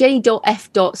either J.F.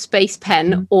 space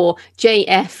pen or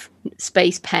JF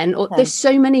space pen, or there's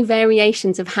so many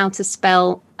variations of how to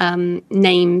spell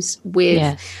names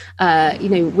with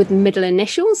with middle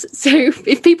initials. So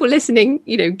if people listening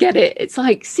get it, it's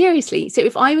like, seriously. So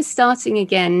if I was starting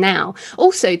again now,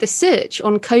 also the search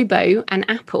on Kobo and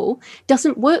Apple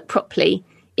doesn't work properly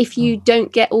if you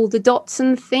don't get all the dots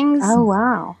and things.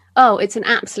 It's an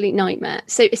absolute nightmare.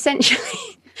 So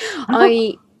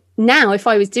essentially now, if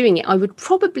I was doing it, I would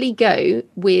probably go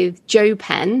with Joe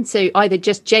Pen. So either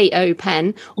just J-O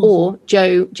Pen or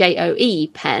Joe, J-O-E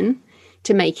Pen,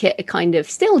 to make it a kind of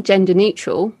still gender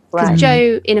neutral. Because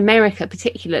Joe in America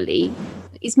particularly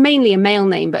is mainly a male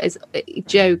name, but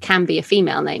Joe can be a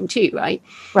female name too, right?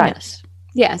 Right. Yes.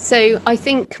 Yeah. So I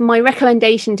think my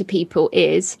recommendation to people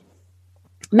is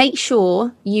make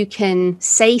sure you can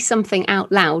say something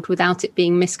out loud without it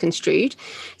being misconstrued.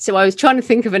 So I was trying to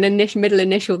think of an middle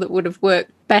initial that would have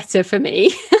worked better for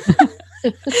me.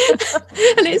 And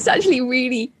it's actually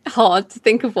really hard to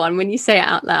think of one when you say it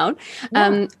out loud.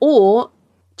 Or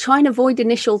try and avoid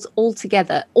initials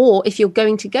altogether. Or if you're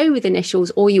going to go with initials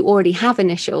or you already have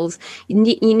initials, you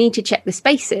need to check the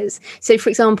spaces. So, for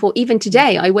example, even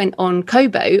today, I went on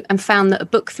Kobo and found that a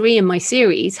book 3 in my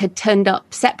series had turned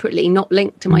up separately, not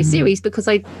linked to my series, because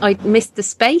I missed the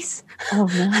space. Oh,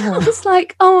 no. I was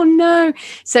like, oh, no.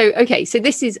 So, so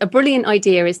this is a brilliant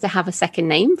idea, is to have a second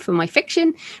name for my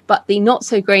fiction. But the not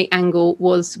so great angle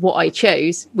was what I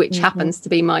chose, which happens to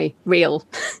be my real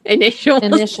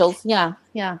initials. Yeah.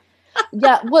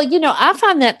 Well, I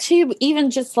find that too,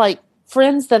 even just like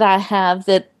friends that I have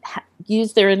that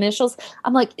use their initials.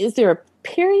 I'm like, is there a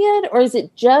period or is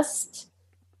it just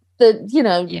the,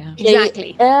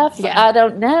 exactly. F? Yeah. I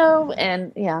don't know.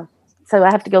 And so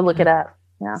I have to go look it up.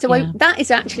 Yeah. So that is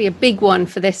actually a big one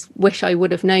for this Wish I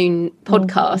Would Have Known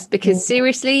podcast, because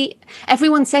seriously,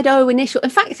 everyone said, initial. In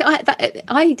fact,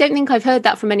 I don't think I've heard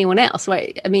that from anyone else.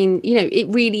 Right? I mean, it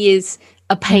really is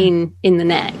a pain in the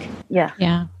neck.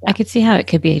 Yeah. I could see how it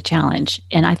could be a challenge.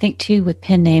 And I think too, with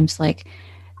pen names, like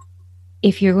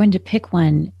if you're going to pick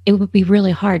one, it would be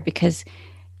really hard because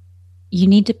you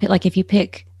need to pick, like if you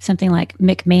pick something like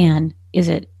McMahon, is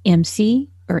it MC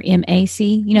or MAC?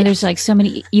 There's like so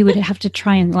many, you would have to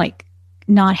try and like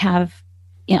not have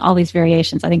all these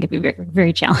variations. I think it'd be very,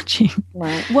 very challenging.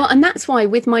 Right. Well, and that's why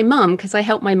with my mum, because I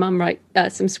helped my mum write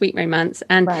some sweet romance,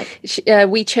 and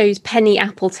we chose Penny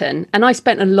Appleton, and I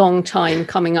spent a long time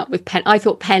coming up with Pen. I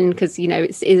thought Pen because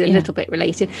it's a little bit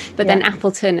related, but then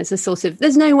Appleton is a sort of,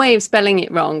 there's no way of spelling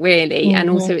it wrong really, and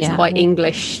also it's quite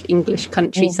English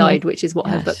countryside, which is what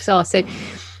her books are. So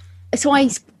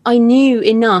I knew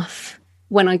enough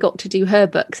when I got to do her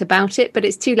books about it, but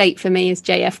it's too late for me as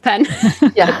JF Pen.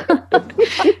 Yeah.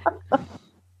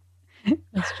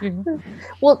 That's true.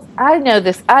 Well, I know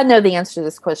the answer to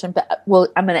this question, but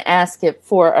I'm going to ask it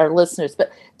for our listeners, but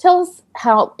tell us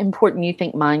how important you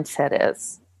think mindset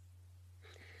is.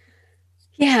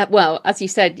 Yeah, well, as you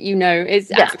said,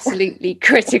 it's absolutely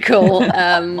critical,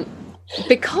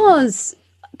 because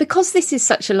this is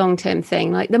such a long-term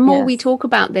thing. Like the more we talk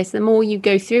about this, the more you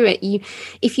go through it,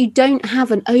 if you don't have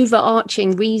an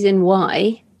overarching reason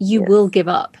why, you will give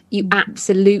up. You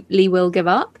absolutely will give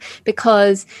up,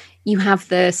 because you have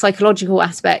the psychological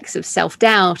aspects of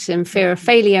self-doubt and fear of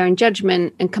failure and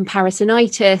judgment and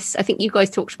comparisonitis. I think you guys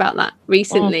talked about that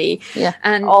recently.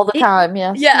 And all the time.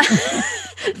 Yeah.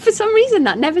 For some reason,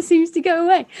 that never seems to go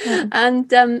away.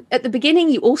 And at the beginning,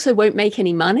 you also won't make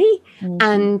any money,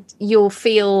 and you'll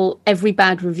feel every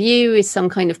bad review is some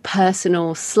kind of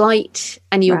personal slight,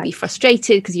 and you'll be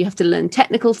frustrated because you have to learn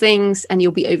technical things, and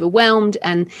you'll be overwhelmed.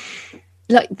 And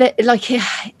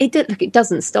it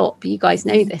doesn't stop. You guys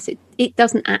know this. It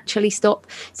doesn't actually stop.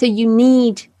 So you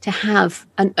need to have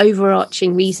an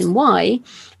overarching reason why,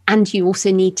 and you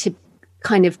also need to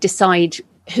kind of decide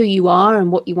who you are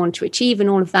and what you want to achieve and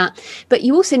all of that. But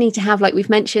you also need to have, like we've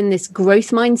mentioned, this growth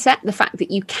mindset, the fact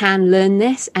that you can learn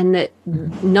this, and that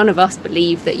none of us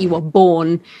believe that you are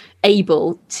born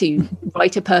able to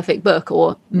write a perfect book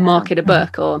or market a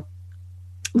book or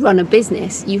run a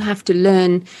business. You have to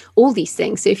learn all these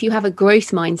things. So if you have a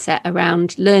growth mindset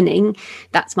around learning,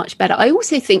 that's much better. I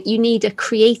also think you need a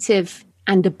creative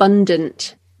and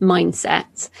abundant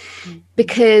mindset,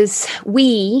 because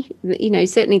we,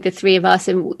 certainly the three of us,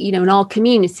 and in our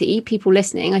community, people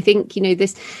listening, I think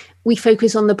this, we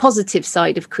focus on the positive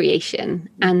side of creation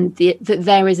and that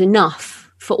there is enough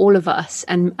for all of us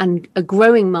and a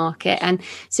growing market. And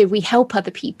so we help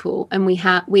other people, and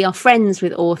we are friends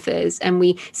with authors, and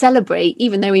we celebrate,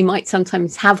 even though we might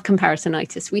sometimes have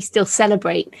comparisonitis, we still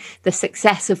celebrate the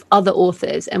success of other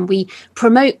authors, and we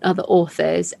promote other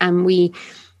authors, and we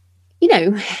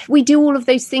do all of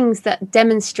those things that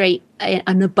demonstrate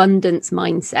an abundance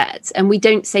mindset. And we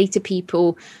don't say to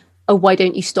people, oh, why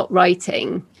don't you stop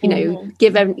writing?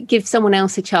 Give someone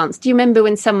else a chance. Do you remember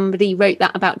when somebody wrote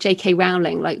that about J.K.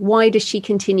 Rowling? Like, why does she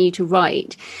continue to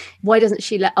write? Why doesn't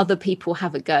she let other people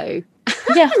have a go?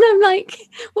 Yeah. And I'm like,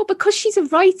 well, because she's a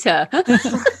writer.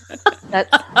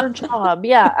 That's her job.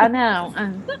 Yeah, I know.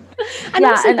 And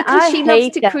also because she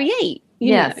loves to create.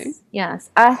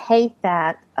 Yes. I hate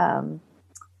that.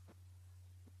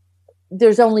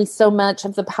 There's only so much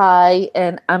of the pie,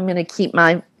 and I'm going to keep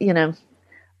my, the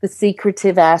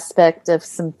secretive aspect of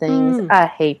some things. I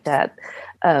hate that.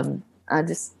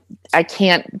 I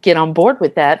can't get on board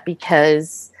with that,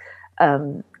 because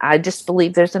I just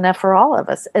believe there's enough for all of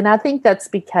us. And I think that's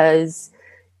because,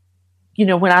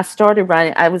 when I started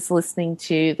writing, I was listening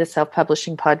to the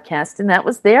self-publishing podcast, and that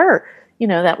was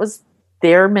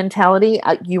their mentality.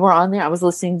 You were on there. I was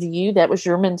listening to you. That was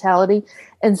your mentality.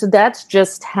 And so that's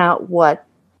just what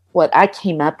I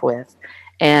came up with,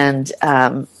 and,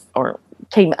 or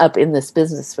came up in this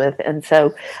business with. And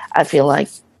so I feel like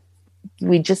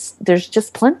there's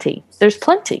just plenty. There's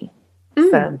plenty.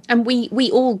 So. And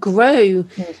we all grow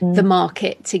the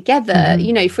market together.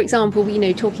 For example,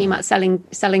 talking about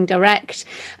selling direct,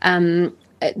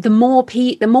 the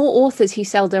more authors who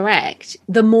sell direct,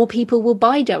 the more people will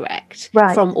buy direct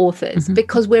from authors,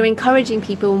 because we're encouraging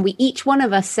people, and each one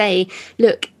of us say,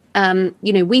 look,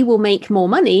 we will make more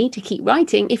money to keep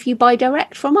writing if you buy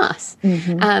direct from us.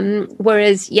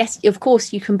 Whereas, yes, of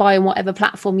course, you can buy on whatever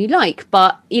platform you like,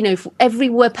 but for every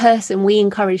person we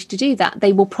encourage to do that,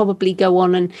 they will probably go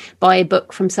on and buy a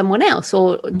book from someone else,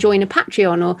 or join a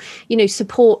Patreon, or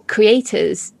support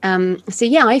creators. So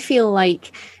yeah, I feel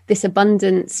like this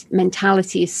abundance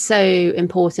mentality is so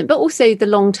important, but also the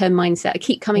long-term mindset. I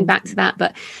keep coming back to that,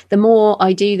 but the more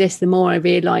I do this, the more I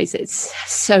realize it's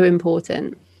so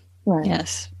important. Right.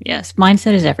 Yes.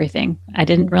 Mindset is everything. I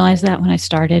didn't realize that when I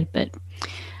started, but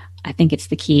I think it's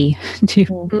the key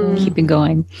to keeping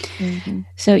going.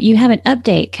 So you have an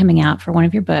update coming out for one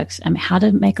of your books, How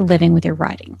to Make a Living with Your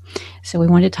Writing. So we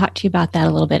wanted to talk to you about that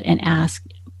a little bit and ask,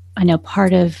 I know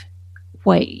part of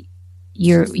what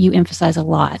you emphasize a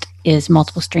lot is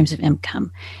multiple streams of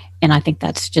income. And I think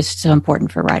that's just so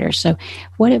important for writers. So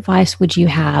what advice would you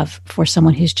have for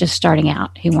someone who's just starting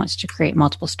out, who wants to create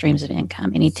multiple streams of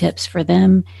income? Any tips for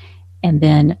them? And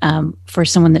then for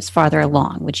someone that's farther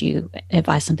along, would you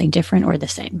advise something different or the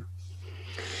same?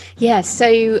 Yeah.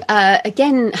 So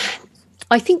again,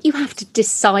 I think you have to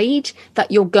decide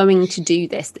that you're going to do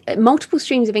this. Multiple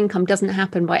streams of income doesn't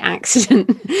happen by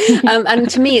accident. And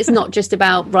to me, it's not just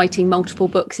about writing multiple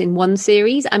books in one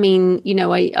series. I mean,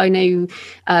 I know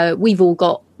we've all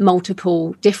got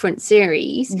multiple different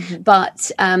series,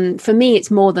 but for me, it's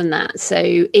more than that. So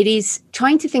it is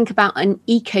trying to think about an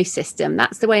ecosystem.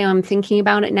 That's the way I'm thinking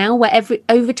about it now, where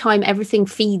over time, everything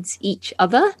feeds each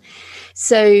other.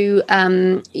 So,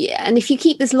 and if you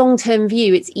keep this long-term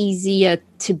view, it's easier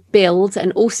to build,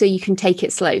 and also you can take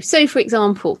it slow. So, for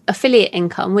example, affiliate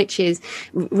income, which is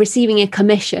receiving a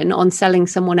commission on selling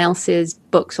someone else's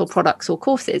books or products or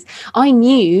courses. I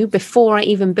knew before I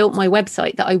even built my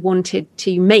website that I wanted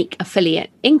to make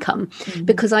affiliate income,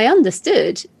 because I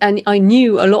understood, and I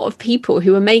knew a lot of people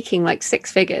who were making like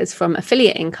 6 figures from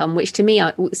affiliate income, which to me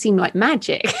seemed like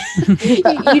magic.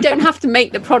 You don't have to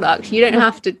make the product. You don't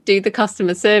have to do the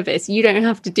customer service. You don't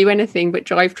have to do anything but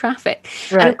drive traffic.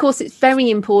 And of course, it's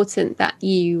very important that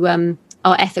you are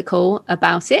ethical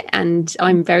about it, and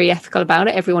I'm very ethical about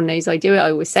it. Everyone knows I do it.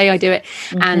 I always say I do it,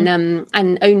 and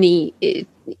only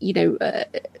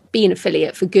be an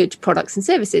affiliate for good products and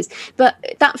services. But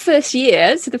that first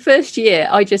year, the first year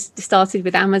I just started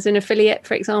with Amazon affiliate,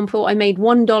 for example, I made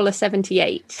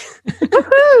 $1.78.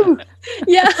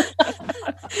 Yeah.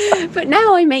 But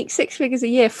now I make 6 figures a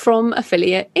year from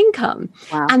affiliate income.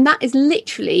 Wow. And that is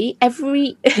literally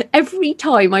every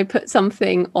time I put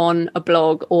something on a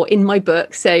blog or in my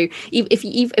book. So if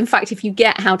you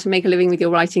get How to Make a Living with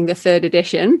Your Writing, the 3rd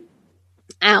edition,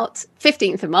 out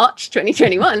 15th of March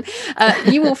 2021,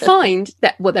 you will find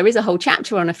that there is a whole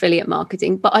chapter on affiliate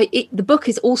marketing, but the book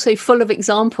is also full of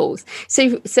examples.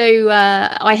 So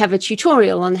I have a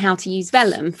tutorial on how to use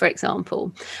Vellum, for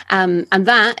example, and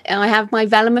that I have my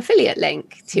Vellum affiliate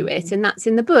link to it, and that's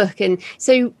in the book. And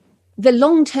so the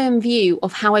long-term view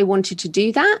of how I wanted to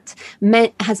do that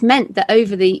has meant that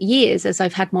over the years, as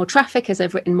I've had more traffic, as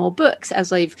I've written more books,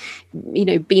 as I've,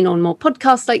 been on more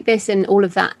podcasts like this and all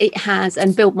of that,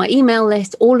 and built my email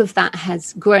list, all of that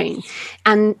has grown.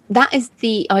 And that is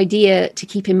the idea to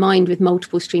keep in mind with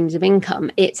multiple streams of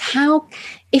income. It's how,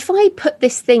 if I put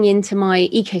this thing into my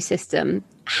ecosystem,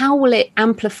 how will it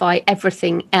amplify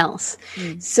everything else?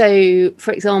 So,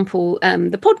 for example,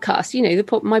 the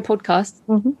podcast, my podcast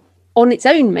on its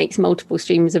own makes multiple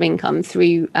streams of income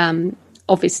through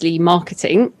obviously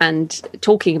marketing and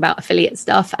talking about affiliate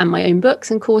stuff and my own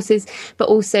books and courses, but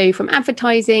also from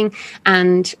advertising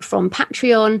and from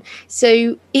Patreon.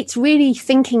 So it's really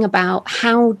thinking about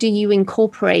how do you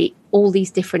incorporate all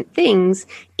these different things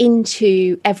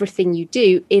into everything you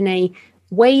do in a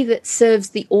way that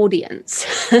serves the audience.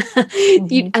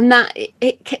 And that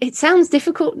it sounds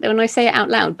difficult when I say it out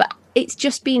loud, but it's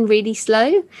just been really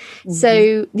slow.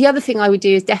 So the other thing I would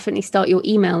do is definitely start your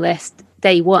email list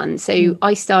day one. So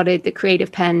I started the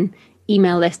Creative Penn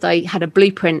email list. I had a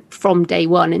blueprint from day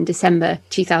one in December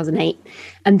 2008,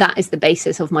 and that is the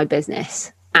basis of my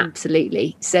business.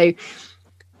 Absolutely. So,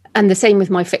 and the same with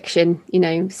my fiction,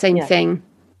 same thing.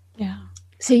 Yeah.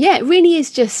 So yeah, it really is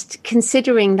just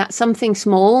considering that something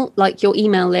small like your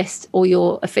email list or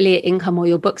your affiliate income or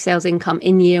your book sales income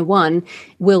in year one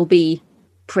will be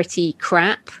pretty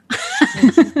crap.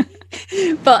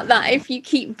 But that if you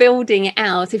keep building it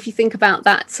out, if you think about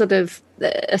that sort of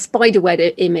a spider web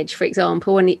image, for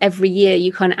example, and every year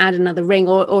you kind of add another ring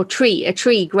or a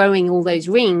tree growing all those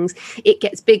rings, it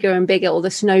gets bigger and bigger, or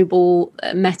the snowball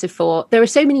metaphor. There are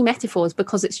so many metaphors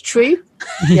because it's true.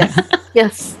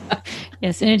 Yes.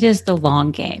 Yes, and it is the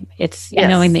long game. It's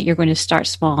knowing that you're going to start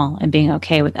small and being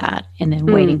okay with that, and then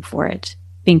waiting for it,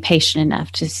 being patient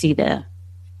enough to see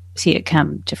it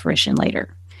come to fruition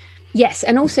later. Yes,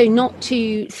 and also not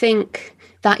to think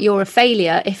that you're a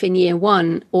failure if in year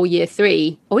one or year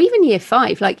three or even year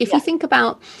five. Like if you think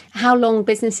about how long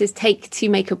businesses take to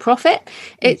make a profit,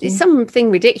 it's something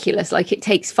ridiculous. Like it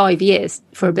takes 5 years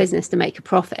for a business to make a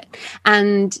profit.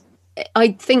 And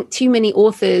I think too many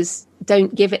authors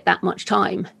don't give it that much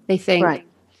time. They think,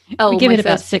 we give it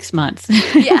about 6 months.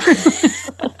 Yeah.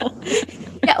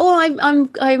 Yeah, or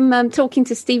I'm talking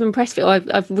to Stephen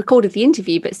Pressfield. I've recorded the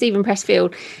interview, but Stephen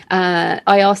Pressfield,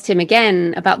 I asked him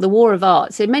again about The War of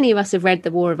Art. So many of us have read The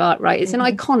War of Art, right? It's an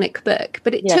iconic book,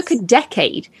 but it took a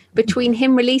decade between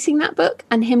him releasing that book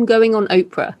and him going on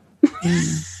Oprah.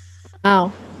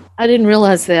 Wow, I didn't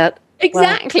realize that.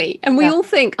 Exactly. Wow. And we all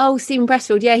think, Stephen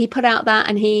Pressfield, he put out that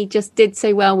and he just did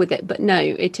so well with it. But no,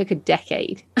 it took a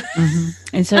decade.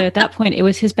 And so at that point, it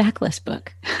was his backlist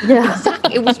book. Yeah.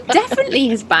 Exactly. It was definitely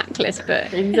his backlist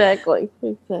book. Exactly.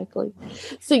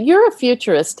 So you're a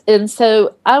futurist. And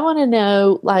so I want to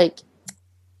know,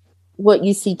 what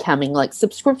you see coming. Like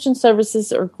subscription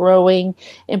services are growing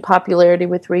in popularity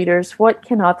with readers. What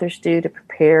can authors do to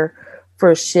prepare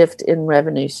for a shift in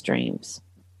revenue streams?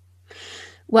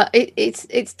 Well,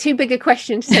 it's too big a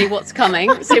question to say what's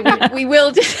coming, so we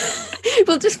will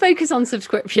just focus on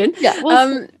subscription.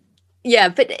 Yeah,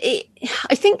 but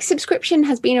I think subscription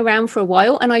has been around for a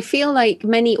while, and I feel like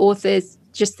many authors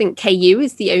just think KU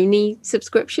is the only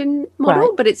subscription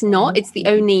model, but it's not. It's the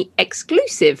only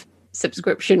exclusive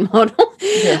subscription model.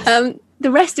 Yes. The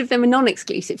rest of them are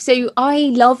non-exclusive. So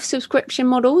I love subscription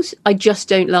models. I just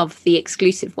don't love the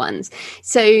exclusive ones.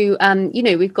 So,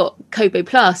 we've got Kobo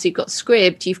Plus, you've got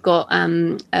Scribd, you've got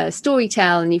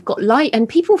Storytel, and you've got and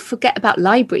people forget about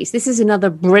libraries. This is another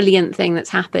brilliant thing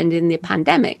that's happened in the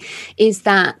pandemic, is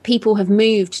that people have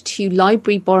moved to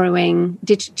library borrowing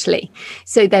digitally.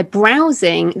 So they're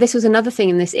browsing. This was another thing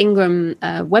in this Ingram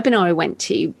webinar I went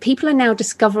to. People are now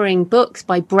discovering books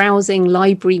by browsing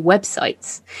library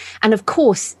websites. And of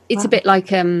course, it's a bit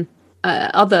like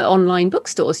other online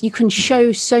bookstores. You can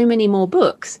show so many more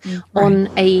books on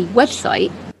a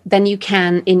website than you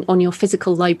can on your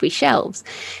physical library shelves.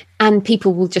 And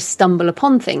people will just stumble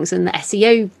upon things. And the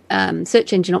SEO,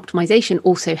 search engine optimization,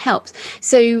 also helps.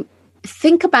 So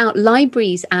think about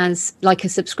libraries as like a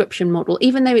subscription model.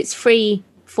 Even though it's free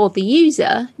for the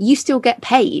user, you still get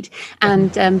paid.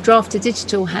 And Draft to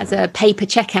Digital has a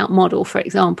pay-per-checkout model, for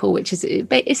example, which is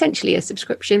essentially a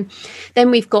subscription.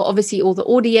 Then we've got obviously all the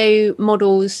audio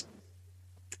models.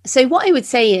 So what I would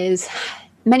say is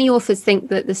many authors think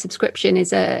that the subscription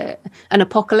is an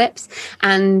apocalypse,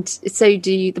 and so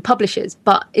do the publishers.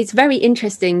 But it's very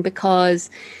interesting because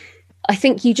I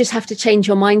think you just have to change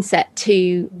your mindset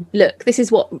to, look, this is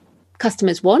what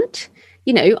customers want.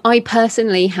 I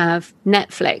personally have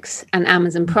Netflix and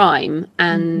Amazon Prime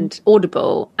and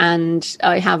Audible, and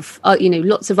I have,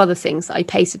 lots of other things that I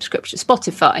pay subscription,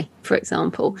 Spotify, for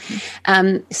example.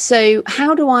 So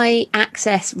how do I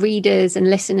access readers and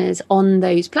listeners on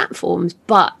those platforms?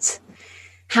 But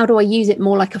how do I use it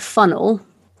more like a funnel?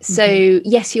 So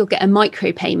yes, you'll get a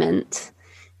micropayment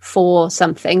for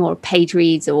something, or page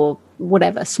reads, or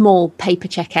whatever, small paper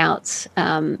checkouts,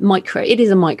 it is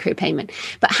a micro payment.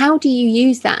 But how do you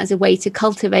use that as a way to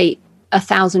cultivate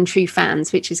 1,000 true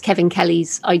fans, which is Kevin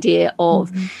Kelly's idea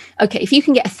of, okay, if you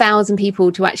can get 1,000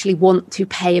 people to actually want to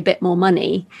pay a bit more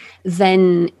money,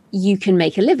 then you can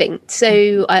make a living.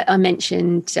 So I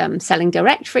mentioned selling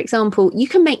direct, for example. You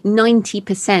can make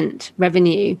 90%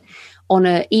 revenue on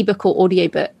an ebook or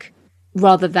audiobook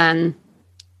rather than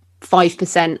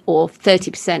 5% or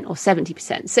 30% or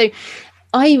 70%. So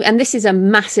and this is a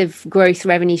massive growth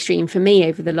revenue stream for me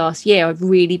over the last year. I've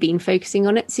really been focusing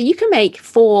on it. So you can make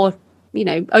over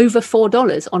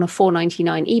 $4 on a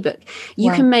 $4.99 ebook.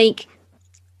 You can make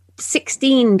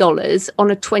 $16 on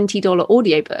a $20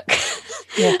 audiobook.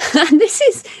 Yeah. And this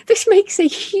makes a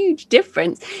huge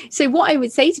difference. So what I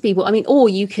would say to people, or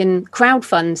you can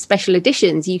crowdfund special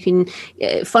editions, you can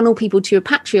funnel people to a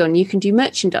Patreon, you can do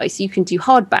merchandise, you can do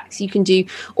hardbacks, you can do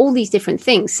all these different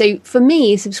things. So for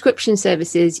me, subscription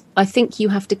services, I think you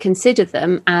have to consider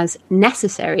them as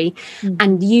necessary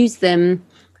and use them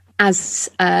as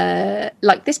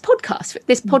like this podcast.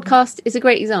 This podcast is a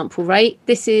great example, right?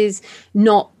 This is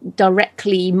not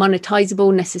directly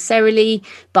monetizable necessarily,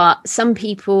 but some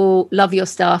people love your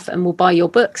stuff and will buy your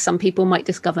books. Some people might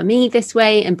discover me this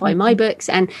way and buy my books,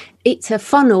 and it's a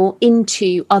funnel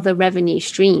into other revenue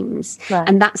streams. Right.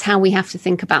 And that's how we have to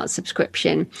think about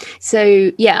subscription.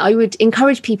 So yeah, I would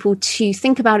encourage people to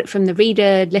think about it from the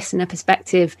reader, listener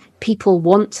perspective. People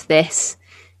want this.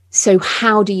 So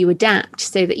how do you adapt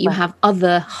so that you have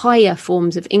other higher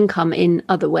forms of income in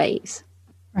other ways?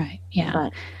 Right. Yeah.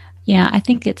 Right. Yeah. I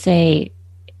think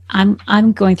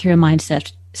I'm going through a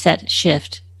mindset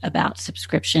shift about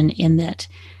subscription in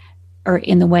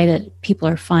the way that people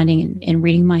are finding and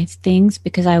reading my things,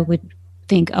 because I would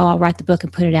think, I'll write the book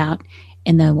and put it out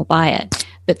and then we'll buy it.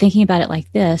 But thinking about it like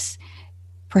this,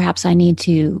 perhaps I need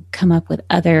to come up with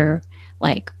other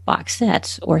like box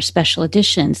sets or special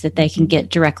editions that they can get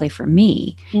directly from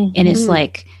me. And it's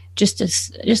like just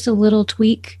a little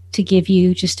tweak to give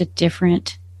you just a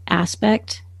different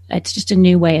aspect. It's just a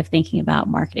new way of thinking about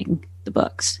marketing the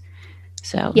books.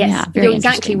 So yes, yeah, very you're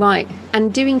exactly right.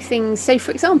 And doing things, so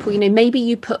for example, maybe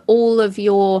you put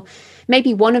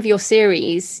maybe one of your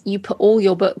series, you put all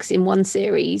your books in one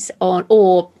series put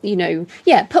all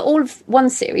of one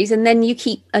series, and then you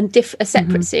keep a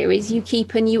separate series you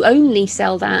keep, and you only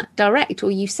sell that direct,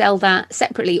 or you sell that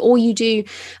separately, or you do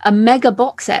a mega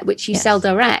box set, which you sell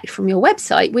direct from your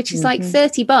website, which is like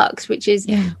 $30, which is,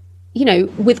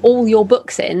 with all your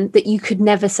books in, that you could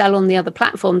never sell on the other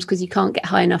platforms because you can't get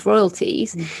high enough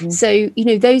royalties. So,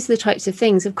 those are the types of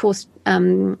things. Of course,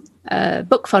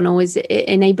 BookFunnel is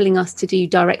enabling us to do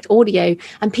direct audio,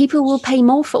 and people will pay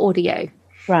more for audio.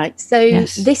 Right. So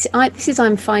this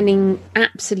I'm finding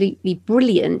absolutely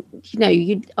brilliant.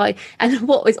 And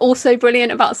what is also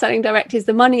brilliant about selling direct is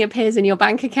the money appears in your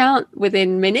bank account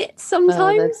within minutes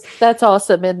sometimes. That's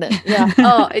awesome, isn't it?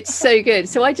 Yeah. It's so good.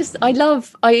 So we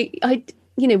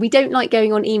don't like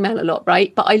going on email a lot,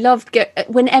 right? But I love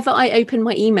whenever I open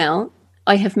my email,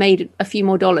 I have made a few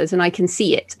more dollars and I can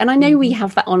see it. And I know we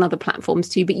have that on other platforms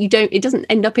too, but it doesn't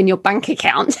end up in your bank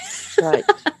account. Right.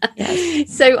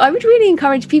 Yes. So I would really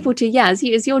encourage people to,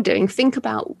 as you're doing, think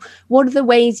about what are the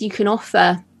ways you can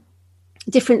offer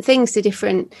different things to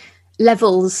different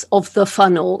levels of the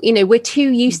funnel. We're too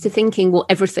used to thinking, well,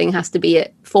 everything has to be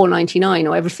at $4.99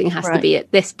 or everything has to be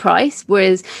at this price.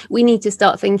 Whereas we need to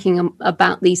start thinking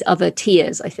about these other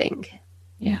tiers, I think.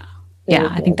 Yeah. Yeah,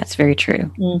 I think that's very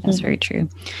true. That's very true.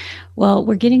 Well,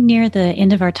 we're getting near the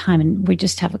end of our time, and we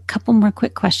just have a couple more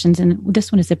quick questions. And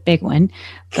this one is a big one,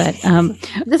 but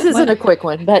this isn't a quick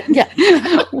one, but yeah.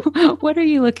 What are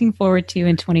you looking forward to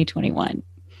in 2021?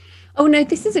 Oh, no,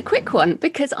 this is a quick one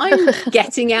because I'm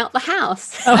getting out the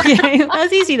house. Okay,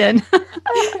 that's easy then.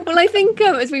 Well, I think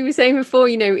as we were saying before,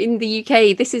 in the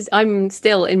UK, I'm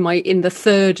still in the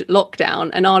third lockdown,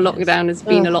 and our lockdown has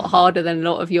been a lot harder than a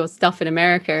lot of your stuff in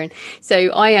America. And so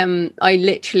I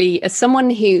literally, as someone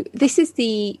who, this is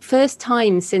the first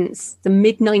time since the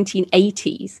mid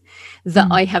 1980s that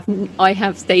I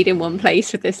have stayed in one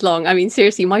place for this long. I mean,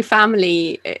 seriously, my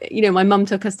family, my mum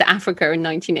took us to Africa in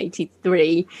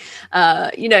 1983.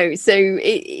 So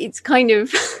it's kind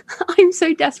of, I'm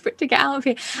so desperate to get out of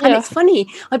here. And it's funny,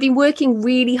 I've been working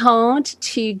really hard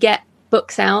to get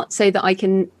books out so that I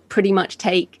can pretty much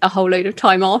take a whole load of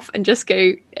time off and just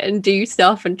go and do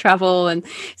stuff and travel. And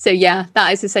so, yeah,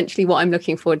 that is essentially what I'm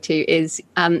looking forward to. Is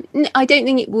I don't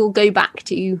think it will go back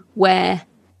to where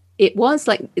it was,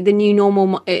 like the new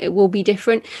normal. It will be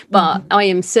different, but I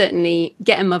am certainly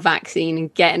getting my vaccine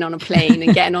and getting on a plane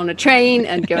and getting on a train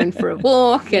and going for a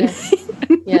walk and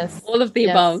yes, all of the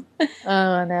above. Oh,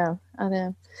 I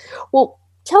know. Well,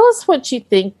 tell us what you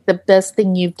think the best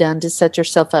thing you've done to set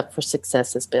yourself up for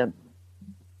success has been.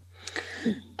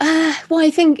 Well,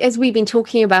 I think as we've been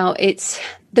talking about, it's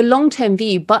the long-term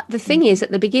view. But the thing is,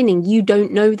 at the beginning, you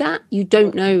don't know that. You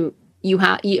don't know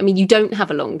you don't have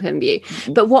a long-term view.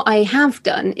 But what I have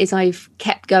done is I've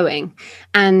kept going.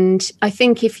 And I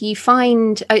think if you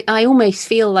find, I almost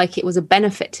feel like it was a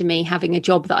benefit to me having a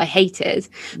job that I hated,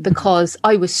 because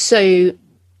I was so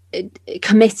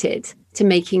committed to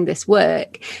making this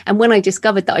work. And when I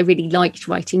discovered that I really liked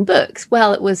writing books,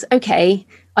 well, it was okay,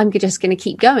 I'm just going to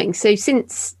keep going. So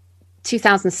since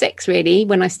 2006, really,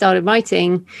 when I started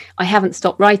writing, I haven't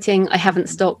stopped writing. I haven't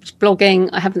stopped blogging.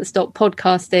 I haven't stopped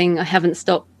podcasting. I haven't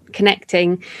stopped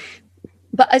connecting.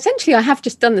 But essentially, I have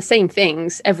just done the same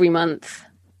things every month,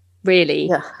 really.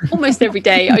 Yeah. Almost every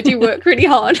day. I do work really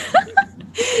hard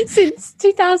since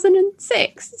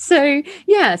 2006. So,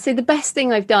 yeah. So the best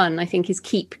thing I've done, I think, is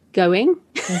keep going.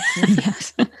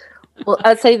 Yes. Well,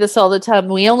 I say this all the time.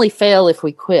 We only fail if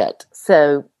we quit.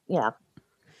 So, yeah.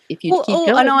 If you keep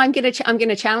going. I know I'm going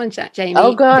to challenge that, Jamie.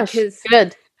 Oh gosh,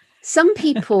 good. Some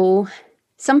people,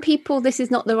 this is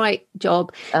not the right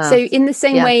job. So in the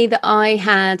same way that I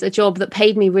had a job that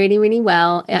paid me really, really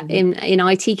well in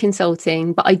IT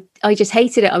consulting, but I just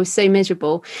hated it. I was so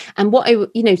miserable. And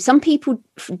some people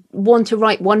want to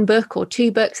write one book or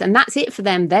two books, and that's it for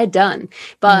them. They're done.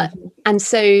 But and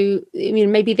so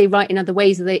maybe they write in other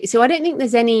ways. So I don't think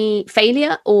there's any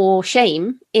failure or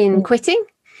shame in quitting.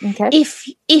 Okay.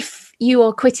 If you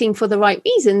are quitting for the right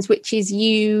reasons, which is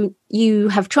you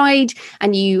have tried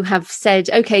and you have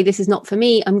said, okay, this is not for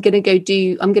me. I'm going to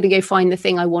go find the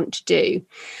thing I want to do.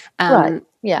 Right.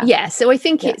 Yeah. Yeah. So I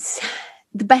think it's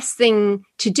the best thing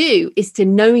to do is to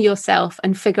know yourself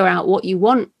and figure out what you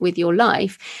want with your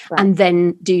life, and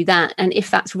then do that. And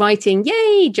if that's writing,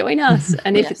 yay, join us.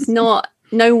 And if it's not,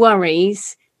 no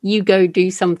worries. You go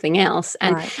do something else.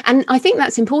 And I think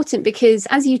that's important, because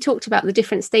as you talked about the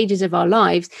different stages of our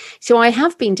lives, so I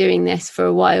have been doing this for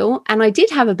a while, and I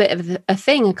did have a bit of a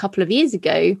thing a couple of years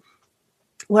ago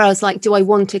where I was like, do I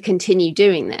want to continue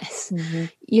doing this?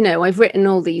 I've written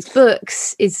all these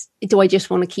books. Do I just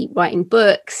want to keep writing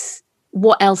books?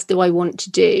 What else do I want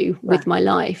to do with my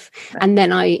life? And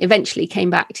then I eventually came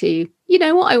back to,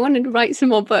 I wanted to write some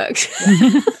more books.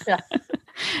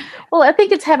 Well, I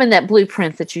think it's having that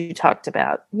blueprint that you talked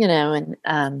about,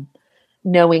 and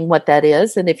knowing what that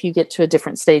is. And if you get to a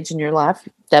different stage in your life,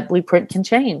 that blueprint can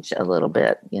change a little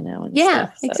bit, and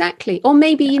stuff, so. Exactly. Or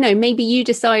maybe, maybe you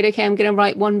decide, okay, I'm going to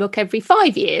write one book every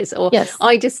 5 years, or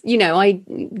I just, I'm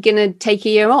going to take a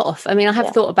year off. I mean, I have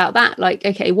thought about that. Like,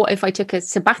 okay, what if I took a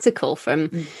sabbatical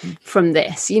from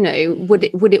this, would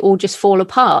it all just fall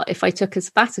apart if I took a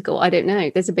sabbatical? I don't know.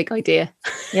 There's a big idea.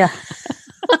 Yeah.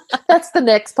 That's the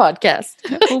next podcast.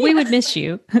 Well, we would miss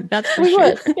you. That's for we sure.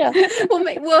 Would, yeah.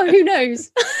 Well, who knows?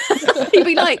 You'd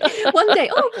be like, one day,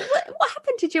 what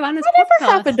happened to Joanna's podcast?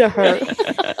 Whatever happened to her?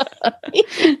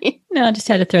 No, I just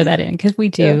had to throw that in, because we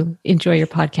do enjoy your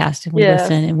podcast, and we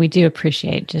listen, and we do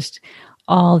appreciate just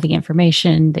all the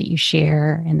information that you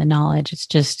share and the knowledge.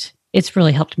 It's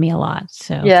really helped me a lot.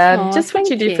 So just what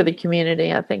you do for the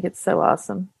community. I think it's so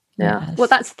awesome. Yeah. Yes. Well,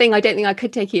 that's the thing. I don't think I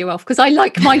could take a year off, because I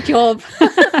like my job.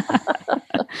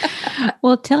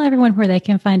 Well, tell everyone where they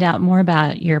can find out more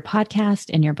about your podcast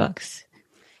and your books.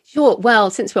 Sure. Well,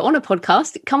 since we're on a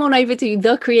podcast, come on over to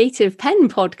the Creative Pen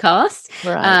podcast.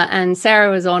 Right. And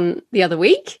Sarah was on the other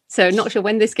week. So not sure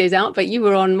when this goes out, but you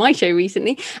were on my show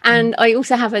recently. And I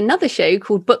also have another show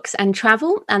called Books and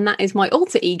Travel. And that is my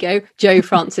alter ego, Jo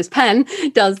Frances Penn,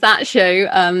 does that show,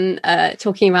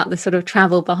 talking about the sort of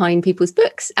travel behind people's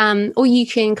books. Or you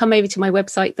can come over to my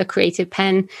website,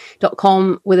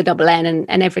 thecreativepen.com with a double N,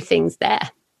 and everything's there.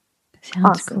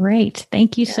 Sounds great.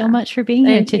 Thank you so much for being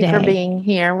here today. Thank you for being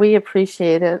here. We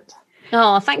appreciate it.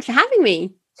 Oh, thanks for having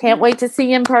me. Can't wait to see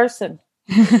you in person.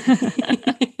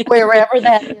 Wherever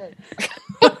that is.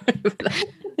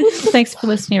 Thanks for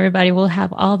listening, everybody. We'll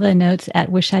have all the notes at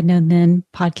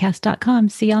wishidknownthenpodcast.com.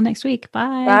 See y'all next week.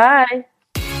 Bye. Bye.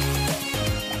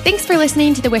 Thanks for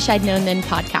listening to the Wish I'd Known Then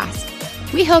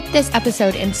podcast. We hope this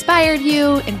episode inspired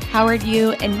you, empowered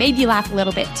you, and made you laugh a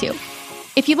little bit too.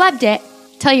 If you loved it,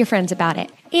 tell your friends about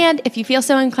it. And if you feel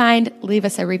so inclined, leave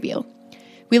us a review.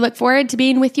 We look forward to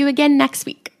being with you again next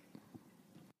week.